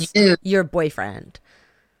 not just your boyfriend.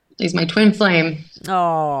 He's my twin flame.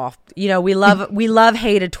 Oh, we love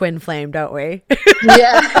hate a twin flame, don't we?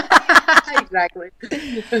 Yeah, exactly.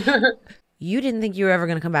 You didn't think you were ever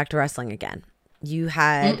going to come back to wrestling again. You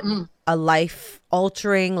had a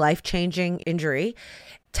life-altering, life-changing injury.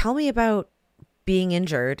 Tell me about being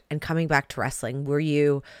injured and coming back to wrestling. Were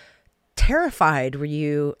you terrified? Were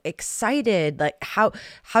you excited? Like, how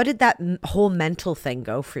did that whole mental thing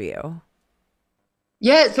go for you?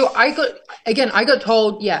 Yeah, so I got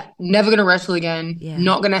told, never going to wrestle again.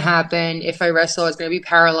 Not going to happen. If I wrestle, it's going to be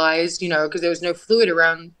paralyzed, because there was no fluid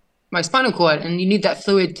around my spinal cord, and you need that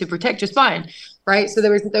fluid to protect your spine, right? So there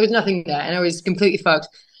was nothing there, and I was completely fucked.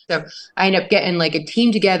 So I ended up getting like a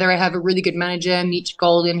team together. I have a really good manager, Meech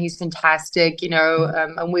Golden. He's fantastic.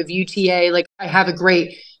 I'm with UTA. Like, I have a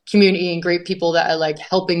great community and great people that are like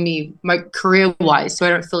helping me my career wise, so I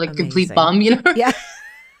don't feel like a complete bum, Yeah.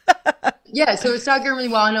 Yeah, so it started going really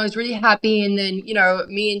well, and I was really happy. And then,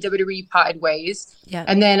 me and WWE parted ways. Yeah.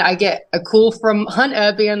 And then I get a call from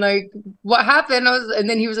Hunter being like, what happened? And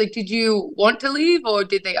then he was like, did you want to leave, or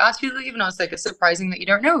did they ask you to leave? And I was like, it's surprising that you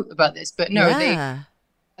don't know about this. But no,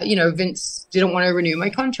 they, Vince didn't want to renew my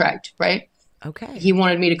contract, right? Okay. He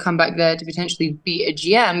wanted me to come back there to potentially be a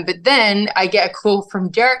GM. But then I get a call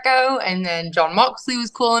from Jericho, and then John Moxley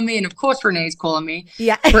was calling me, and of course Renee's calling me.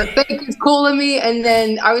 Yeah. Britt Baker's calling me. And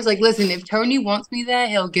then I was like, listen, if Tony wants me there,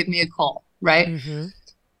 he'll give me a call, right? Mm-hmm.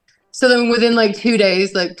 So then within like 2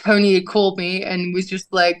 days, like, Tony had called me and was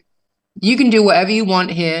just like, you can do whatever you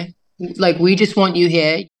want here. Like, we just want you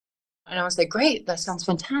here. And I was like, great, that sounds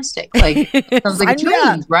fantastic. Like, sounds like a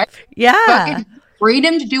dream, right? Yeah. Fucking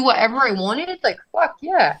freedom to do whatever I wanted. Like, fuck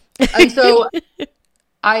yeah. And so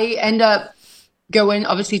I end up going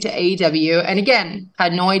obviously to AEW, and again,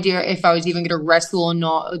 had no idea if I was even going to wrestle or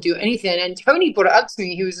not, or do anything. And Tony brought it up to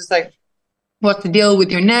me. He was just like, what's the deal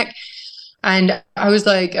with your neck? And I was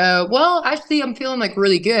like, well, actually, I'm feeling like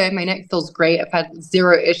really good. My neck feels great. I've had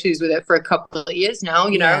zero issues with it for a couple of years now,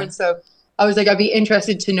 you know? And so I was like, I'd be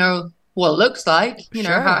interested to know what it looks like, you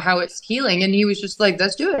know, how it's healing. And he was just like,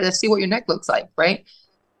 let's do it. Let's see what your neck looks like. Right.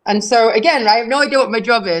 And so again, I have no idea what my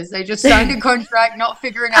job is. I just signed a contract, not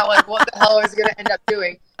figuring out like what the hell I was going to end up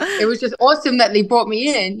doing. It was just awesome that they brought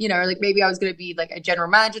me in, like maybe I was going to be like a general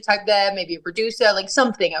manager type there, maybe a producer, like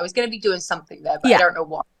something. I was going to be doing something there, but I don't know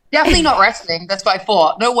what. Definitely not wrestling. That's what I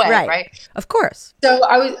thought. No way, right? Of course. So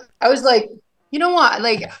I was like, you know what?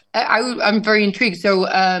 Like I'm very intrigued. So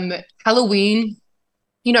Halloween,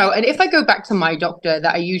 and if I go back to my doctor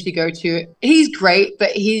that I usually go to, he's great,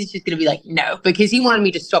 but he's just going to be like, no, because he wanted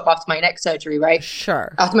me to stop after my neck surgery, right?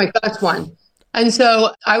 Sure. After my first one. And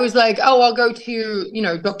so I was like, oh, I'll go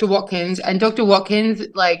to, Dr. Watkins. And Dr. Watkins,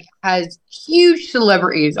 like, has huge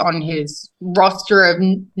celebrities on his roster of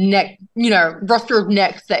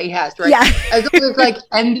necks that he has, right? Yeah. As well as, like,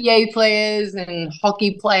 NBA players and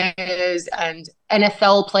hockey players and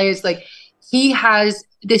NFL players. Like, he has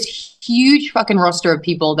this huge fucking roster of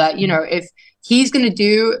people that, if he's going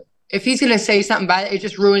to say something bad, it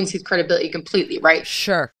just ruins his credibility completely, right?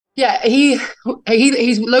 Sure. Yeah, he's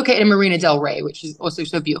located in Marina Del Rey, which is also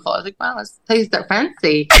so beautiful. I was like, wow, this place is that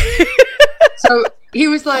fancy. So he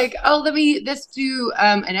was like, oh, let's do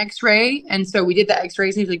an X-ray. And so we did that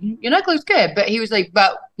X-rays, and he was like, your neck looks good. But he was like,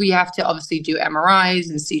 but we have to obviously do MRIs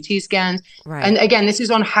and CT scans. Right. And again, this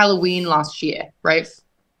is on Halloween last year, right?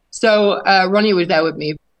 So Ronnie was there with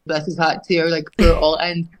me, bless his heart too, like through it all.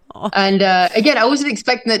 And again, I wasn't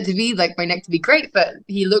expecting it to be like my neck to be great, but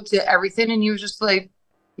he looked at everything and he was just like,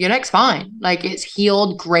 your neck's fine. Like, it's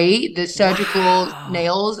healed great. The surgical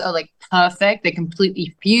nails are like perfect. They're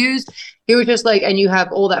completely fused. He was just like, and you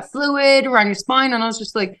have all that fluid around your spine. And I was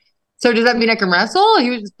just like, so does that mean I can wrestle? He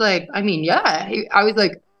was just like, I mean, yeah. I was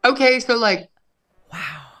like, okay. So like,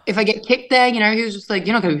 wow. If I get kicked there, he was just like,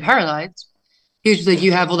 you're not going to be paralyzed. He was just like,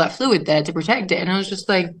 you have all that fluid there to protect it. And I was just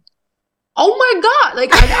like, oh my God. Like,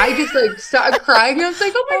 I just like started crying. I was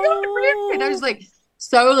like, oh my God. And I was like,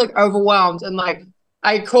 so like overwhelmed. And like,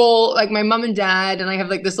 I call like my mom and dad, and I have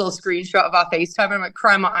like this little screenshot of our FaceTime, and I'm like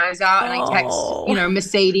crying my eyes out. And I text,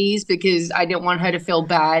 Mercedes, because I didn't want her to feel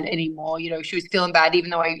bad anymore. She was feeling bad, even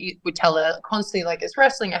though I would tell her constantly, like, it's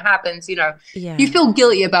wrestling, it happens. You feel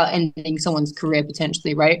guilty about ending someone's career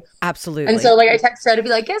potentially, right? Absolutely. And so like I texted her to be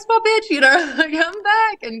like, guess what, bitch, I'm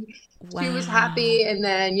back. And she was happy. And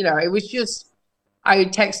then, it was just, I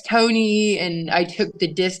text Tony, and I took the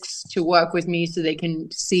discs to work with me so they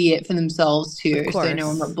can see it for themselves too, so they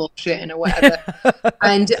know I'm not bullshitting or whatever.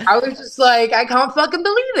 And I was just like, I can't fucking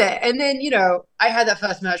believe it. And then, I had that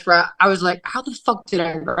first match where I was like, how the fuck did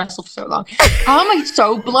I wrestle for so long? How am I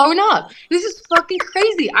so blown up? This is fucking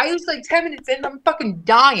crazy. I was like 10 minutes in, I'm fucking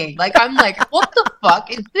dying. Like, I'm like, what the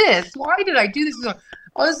fuck is this? Why did I do this?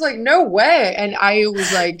 I was like, no way. And I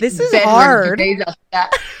was like, this is hard. Days after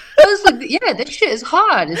that. I was like, yeah, this shit is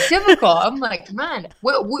hard. It's difficult. I'm like, man,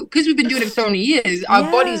 because we've been doing it for so many years,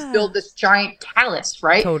 our bodies build this giant callus,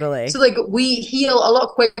 right? Totally. So like we heal a lot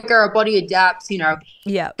quicker. Our body adapts,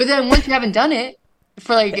 Yeah. But then once you haven't done it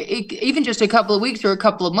for like even just a couple of weeks or a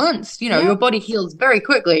couple of months, your body heals very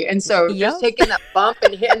quickly. And so just taking that bump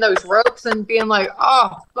and hitting those ropes and being like,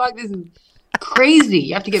 oh, fuck, this is crazy.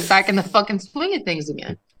 You have to get back in the fucking swing of things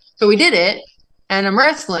again. So we did it, and I'm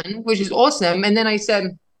wrestling, which is awesome. And then I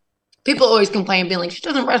said, people always complain, being like, she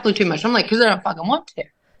doesn't wrestle too much. I'm like, because I don't fucking want to.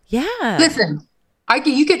 Yeah. Listen,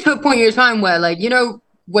 you get to a point in your time where, like,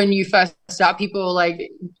 when you first start, people,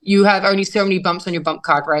 like, you have only so many bumps on your bump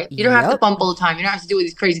card, right? You don't have to bump all the time. You don't have to do all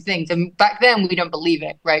these crazy things. And back then, we don't believe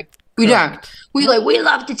it, right? We don't. We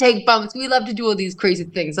love to take bumps. We love to do all these crazy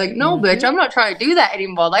things. Like, no, bitch, I'm not trying to do that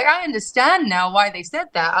anymore. Like, I understand now why they said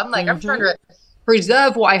that. I'm like, I'm trying to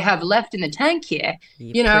preserve what I have left in the tank here,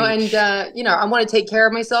 and I want to take care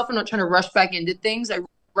of myself. I'm not trying to rush back into things. I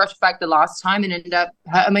rushed back the last time and ended up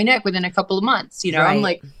hurting my neck within a couple of months. Right. I'm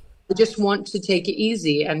like, I just want to take it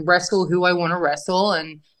easy and wrestle who I want to wrestle.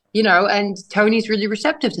 And, and Tony's really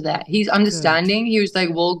receptive to that. He's understanding. Good. He was like,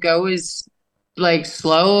 we'll go as like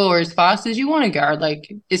slow or as fast as you want to go.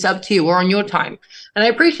 Like, it's up to you. We're on your time. And I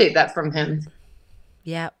appreciate that from him.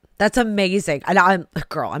 Yeah. That's amazing. And I'm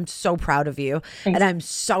so proud of you. Thanks. And I'm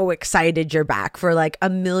so excited you're back for like a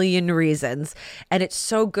million reasons. And it's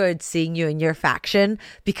so good seeing you in your faction,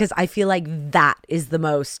 because I feel like that is the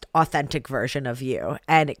most authentic version of you.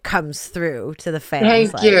 And it comes through to the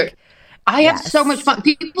fans. Thank you. I have so much fun.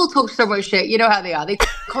 People talk so much shit. You know how they are. They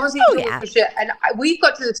constantly talk shit. And we've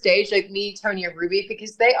got to the stage, like me, Tony, and Ruby,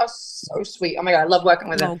 because they are so sweet. Oh my God, I love working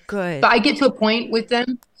with them. Oh, good. But I get to a point with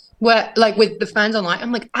them where, like, with the fans online,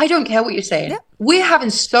 I'm like, I don't care what you're saying. Yep. We're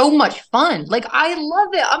having so much fun. Like, I love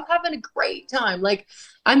it. I'm having a great time. Like,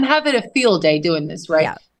 I'm having a field day doing this, right?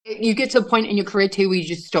 Yeah. You get to a point in your career too where you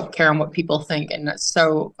just stop caring what people think. And that's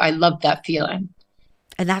I love that feeling.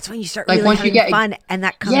 And that's when you start Like really once you having get fun, and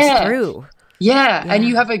that comes through. Yeah, and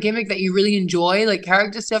you Yeah. have a gimmick that you really enjoy, like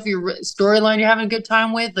character stuff, your storyline you're having a good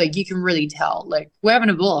time with, like you can really tell. Like we're having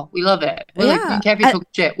a ball. We love it. We're like, we Yeah. don't care if you talk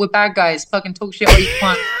shit. We're bad guys. Fucking talk shit all you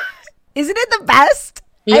want. Isn't it the best?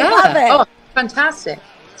 I love Yeah. it. Oh, fantastic.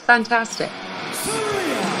 It's fantastic.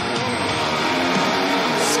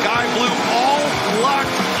 Sky blue all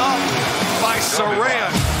locked up by Saraya.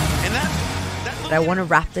 And that I want to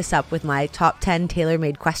wrap this up with my top 10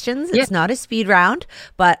 tailor-made questions. Yeah. It's not a speed round,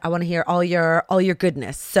 but I want to hear all your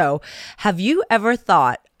goodness. So, have you ever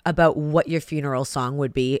thought about what your funeral song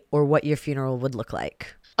would be or what your funeral would look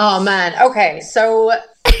like? Oh man. Okay. So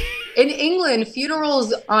in England,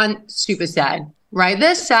 funerals aren't super sad, right?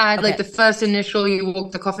 They're sad, like the first initial you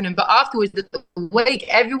walk the coffin in, but afterwards, the wake,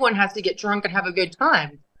 everyone has to get drunk and have a good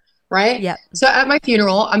time, right? Yeah. So at my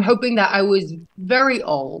funeral, I'm hoping that I was very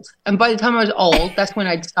old. And by the time I was old, that's when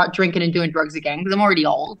I'd start drinking and doing drugs again because I'm already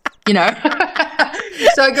old, you know?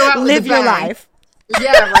 So I go out Live with a your bang. life.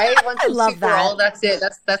 Yeah, right? Once I'm love super that. old, that's it.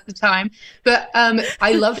 That's the time. But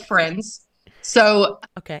I love Friends. So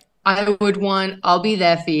Okay. I would want I'll Be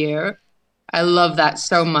There For You. I love that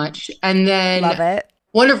so much. And then Love it.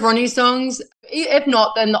 one of Ronnie's songs. If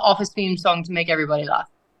not, then the Office theme song to make everybody laugh.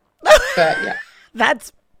 But yeah.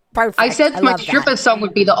 That's perfect. I said my love stripper that. song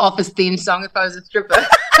would be the Office theme song if I was a stripper.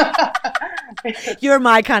 You're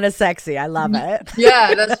my kind of sexy. I love it.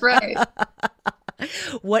 Yeah, that's right.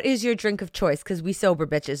 What is your drink of choice? Because we sober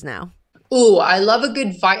bitches now. Oh, I love a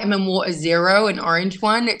good vitamin water zero, an orange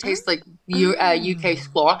one. It tastes like UK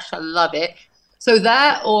squash. I love it. So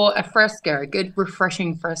that or a Fresca, a good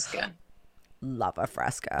refreshing Fresca. Love a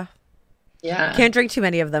Fresca. Yeah. Can't drink too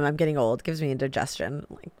many of them. I'm getting old. Gives me indigestion,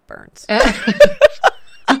 like burns.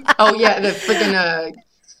 Oh yeah, the freaking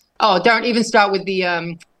don't even start with the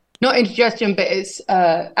not indigestion, but it's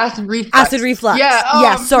acid reflux. Acid reflux. Yeah.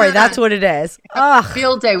 Yeah. Sorry, man. that's what it is. Ugh.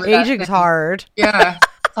 Field day with that Aging's thing. hard. Yeah.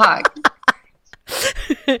 Fuck.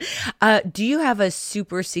 Do you have a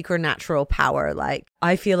super secret natural power? Like,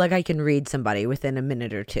 I feel like I can read somebody within a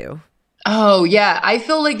minute or two. Oh yeah, I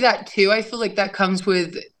feel like that too. I feel like that comes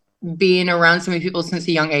with being around so many people since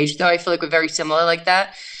a young age, though. I feel like we're very similar like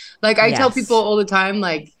that. Like I tell Yes. people all the time,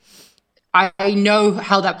 like I know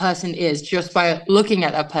how that person is just by looking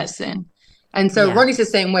at that person. And so Yeah. Ronnie's the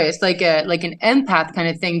same way. It's like an empath kind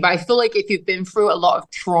of thing. But I feel like if you've been through a lot of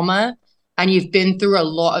trauma and you've been through a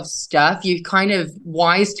lot of stuff, you're kind of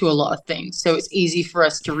wise to a lot of things. So it's easy for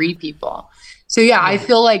us to read people. So yeah, I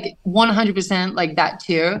feel like 100% like that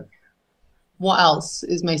too. What else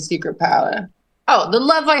is my secret power? Oh, the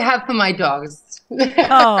love I have for my dogs.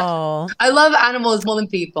 Oh, I love animals more than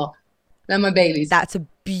people. They're my babies. that's a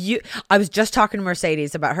I was just talking to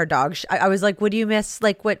Mercedes about her dog. I was like, what do you miss?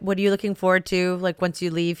 Like, what are you looking forward to? Like, once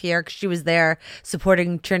you leave here? 'Cause she was there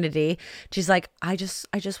supporting Trinity. She's like, I just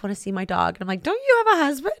want to see my dog. And I'm like, don't you have a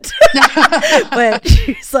husband? But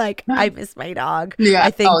she's like, I miss my dog. Yeah.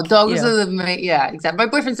 I think, dogs you know, are yeah, exactly. My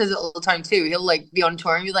boyfriend says it all the time too. He'll like be on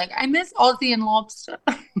tour and be like, I miss Aussie and lobster.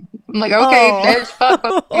 I'm like, okay, Oh. bitch, fuck.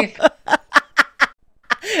 Okay.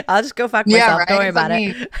 I'll just go fuck Yeah, myself. right? Don't worry It's about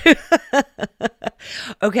like it.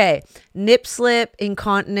 Okay. Nip slip,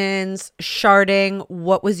 incontinence, sharding.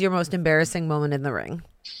 What was your most embarrassing moment in the ring?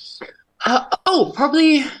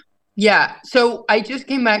 Probably, yeah. So I just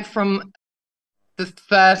came back from the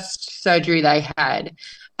first surgery that I had.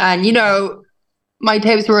 And, you know, my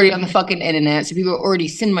tapes were already on the fucking internet, so people already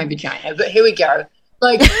seen my vagina. But here we go.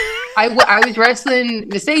 Like, I was wrestling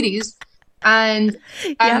Mercedes, and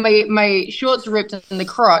my shorts ripped in the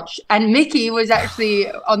crotch, and Mickey was actually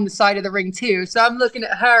on the side of the ring too. So I'm looking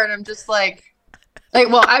at her, and I'm just like,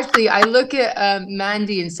 well, actually, I look at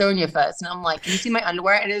Mandy and Sonia first, and I'm like, can you see my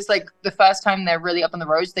underwear? And it's like the first time they're really up on the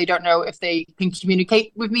road. They don't know if they can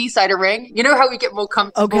communicate with me side of ring. You know how we get more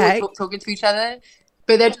comfortable with talking to each other?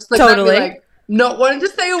 But they're just like, Totally. like not wanting to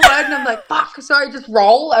say a word. And I'm like, fuck, sorry, just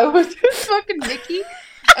roll over to fucking Mickey.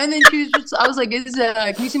 And then she was just, I was like, can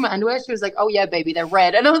you see my underwear? She was like, oh yeah, baby, they're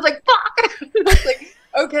red. And I was like, fuck. I was like,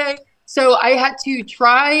 okay. So I had to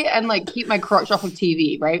try and like keep my crotch off of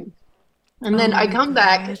TV, right? And then I come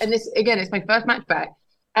back, and this, again, it's my first match back.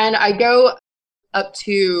 And I go up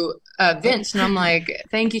to Vince, and I'm like,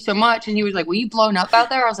 thank you so much. And he was like, were you blown up out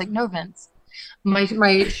there? I was like, no, Vince. My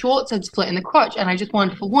shorts had split in the crotch, and I just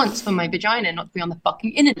wanted for once for my vagina not to be on the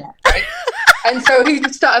fucking internet, right? And so he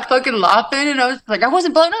just started fucking laughing, and I was like, I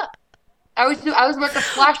wasn't blown up. I was about to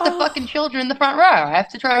flash the fucking children in the front row. I have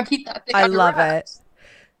to try and keep that thing I under love wraps. it.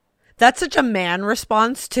 That's such a man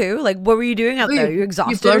response too. Like, what were you doing out there? You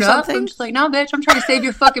exhausted or blown up? something? I'm just like, no, bitch, I'm trying to save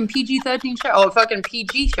your fucking PG-13 show. Oh, fucking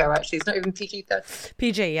PG show, actually. It's not even PG-13.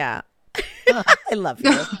 PJ, yeah. I love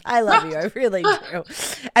you. I love you. I really do.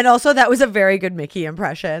 And also, that was a very good Mickey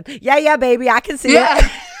impression. Yeah, baby. I can see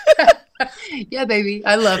it. Yeah, baby.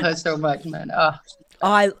 I love her so much, man.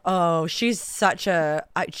 She's such a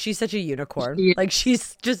unicorn. Like,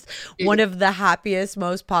 she's just one of the happiest,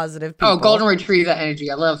 most positive people. Oh, golden retriever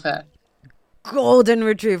energy. I love her. Golden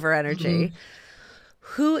retriever energy.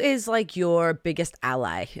 Who is like your biggest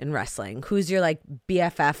ally in wrestling? Who's your like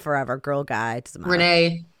BFF forever girl guy? Doesn't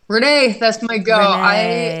matter. Renee, that's my girl.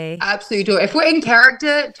 I absolutely do. If we're in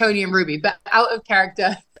character, Tony and Ruby, but out of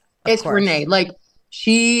character, it's Renee. Like,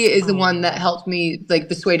 she is the one that helped me, like,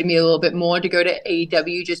 persuaded me a little bit more to go to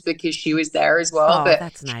AEW just because she was there as well. But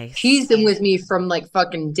that's nice. She's been with me from like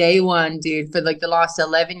fucking day one, dude, for like the last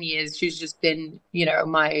 11 years. She's just been, you know,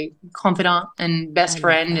 my confidant and best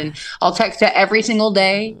friend. And I'll text her every single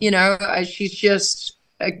day, you know. She's just,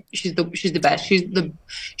 she's the best. She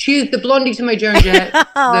is the Blondie to my Joan Jett,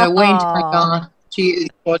 the Wayne to my Garth. She is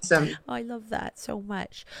awesome. Oh, I love that so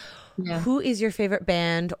much. Yeah. Who is your favorite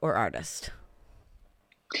band or artist?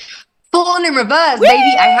 Fallen in Reverse, Woo!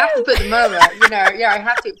 baby. I have to put them over. You know, yeah, I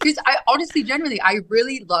have to. Because I honestly, generally, I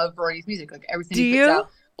really love Ronnie's music. Like, everything he puts out,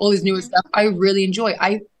 all his newest stuff, I really enjoy.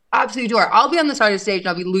 I absolutely adore. I'll be on the side of the stage and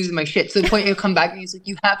I'll be losing my shit to the point he'll come back and he's like,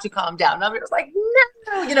 you have to calm down. And I'm just like,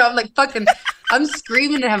 no. You know, I'm like fucking, I'm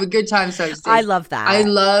screaming and have a good time. So I love that. I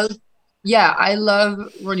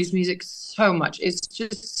love Ronnie's music so much. It's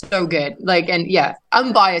just so good. Like, and yeah,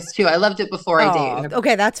 I'm biased too. I loved it before I dated him.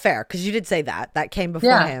 Okay, that's fair, because you did say that came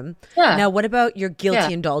before him. Yeah. Now, what about your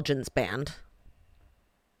Guilty Indulgence band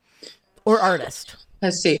or artist?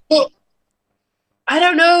 Let's see. Well, I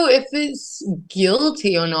don't know if it's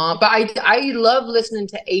guilty or not, but I love listening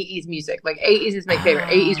to 80s music. Like, 80s is my favorite,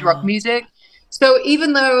 80s rock music. So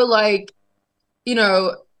even though, like, you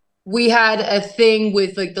know, we had a thing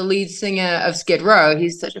with like the lead singer of Skid Row,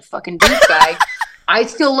 he's such a fucking douchebag. I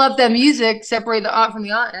still love their music, separate the art from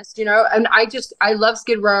the artist, you know? And I love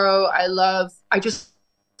Skid Row. I just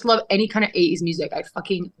love any kind of 80s music. I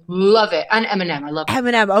fucking love it. And Eminem, I love it.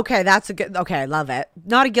 Eminem, okay, that's a good, okay, I love it.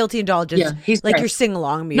 Not a guilty indulgence. Yeah, he's like great. Your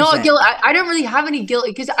sing-along music. No, guilt. I don't really have any guilt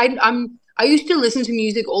because I used to listen to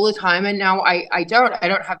music all the time, and now I don't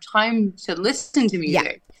have time to listen to music.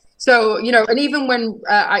 Yeah. So, you know, and even when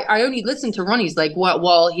I only listen to Ronnie's, like,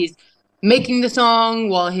 while he's making the song,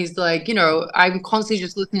 while he's like, you know, I'm constantly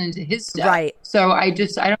just listening to his stuff. Right. So I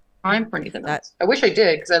don't have time for anything else. I wish I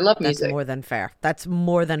did, because I love music. That's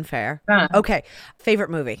more than fair. Yeah. Okay.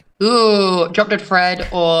 Favorite movie? Ooh, Drop Dead Fred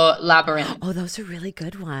or Labyrinth. Oh, those are really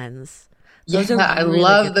good ones. I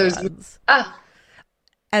love those ones.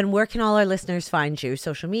 And where can all our listeners find you?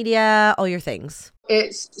 Social media, all your things.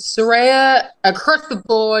 It's Saraya across the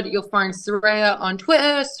board. You'll find Saraya on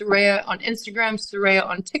Twitter, Saraya on Instagram, Saraya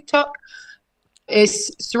on TikTok.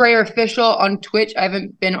 It's Saraya Official on Twitch. I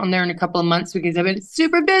haven't been on there in a couple of months because I've been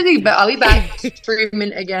super busy, but I'll be back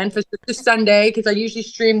streaming again for this Sunday, because I usually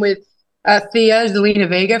stream with Thea, Zelina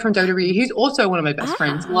Vega from WWE, who's also one of my best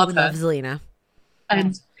friends. Love her. Love Zelina.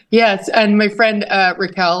 And yes, and my friend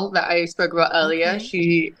Raquel that I spoke about earlier,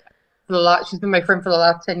 she's been my friend for the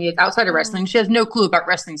last 10 years outside of wrestling. She has no clue about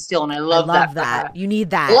wrestling still, and I love that. You need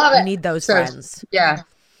that. You need those friends. Yeah.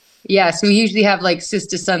 So we usually have like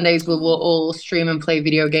sister Sundays where we'll all stream and play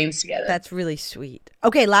video games together. That's really sweet.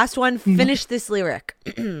 Okay, last one. Finish this lyric.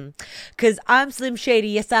 Because I'm Slim Shady.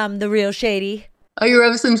 Yes, I'm the real Shady. Oh, your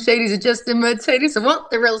other Slim Shadys are just imitating. So want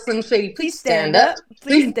the real Slim Shady? Please stand up.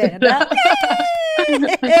 Please stand up.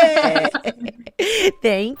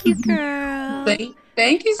 Thank you, girl.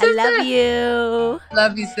 Thank you, sister. I love you.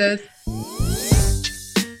 Love you, sis.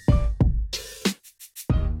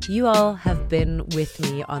 You all have been with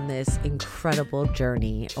me on this incredible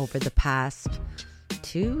journey over the past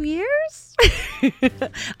 2 years.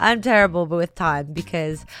 I'm terrible with time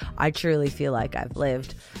because I truly feel like I've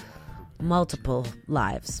lived multiple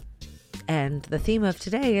lives. And the theme of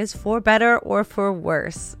today is for better or for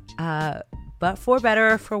worse. But for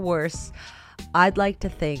better or for worse, I'd like to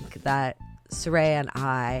think that Saraya and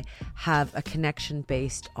I have a connection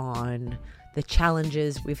based on the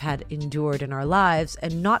challenges we've had endured in our lives,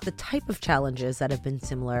 and not the type of challenges that have been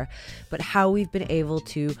similar, but how we've been able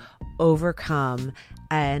to overcome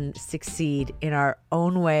and succeed in our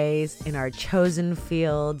own ways, in our chosen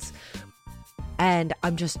fields. And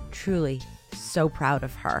I'm just truly so proud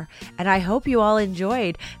of her. And I hope you all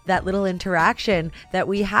enjoyed that little interaction that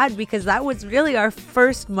we had, because that was really our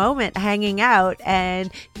first moment hanging out,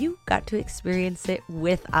 and you got to experience it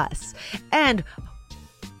with us. And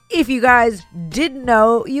If you guys didn't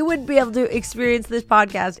know, you wouldn't be able to experience this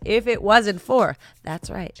podcast if it wasn't for, that's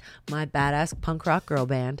right, my badass punk rock girl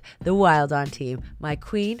band, the Wild On Team, my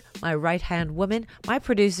queen, my right-hand woman, my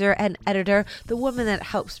producer and editor, the woman that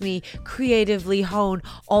helps me creatively hone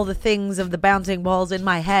all the things of the bouncing balls in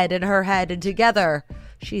my head and her head, and together,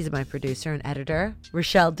 she's my producer and editor,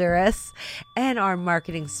 Rochelle Duras, and our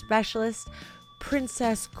marketing specialist,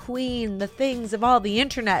 Princess Queen, the things of all the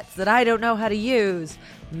internets that I don't know how to use,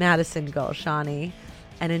 Madison Gulshani.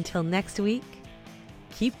 And until next week,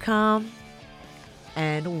 keep calm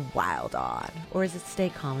and wild on. Or is it stay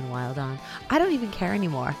calm and wild on? I don't even care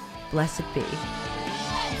anymore. Blessed be.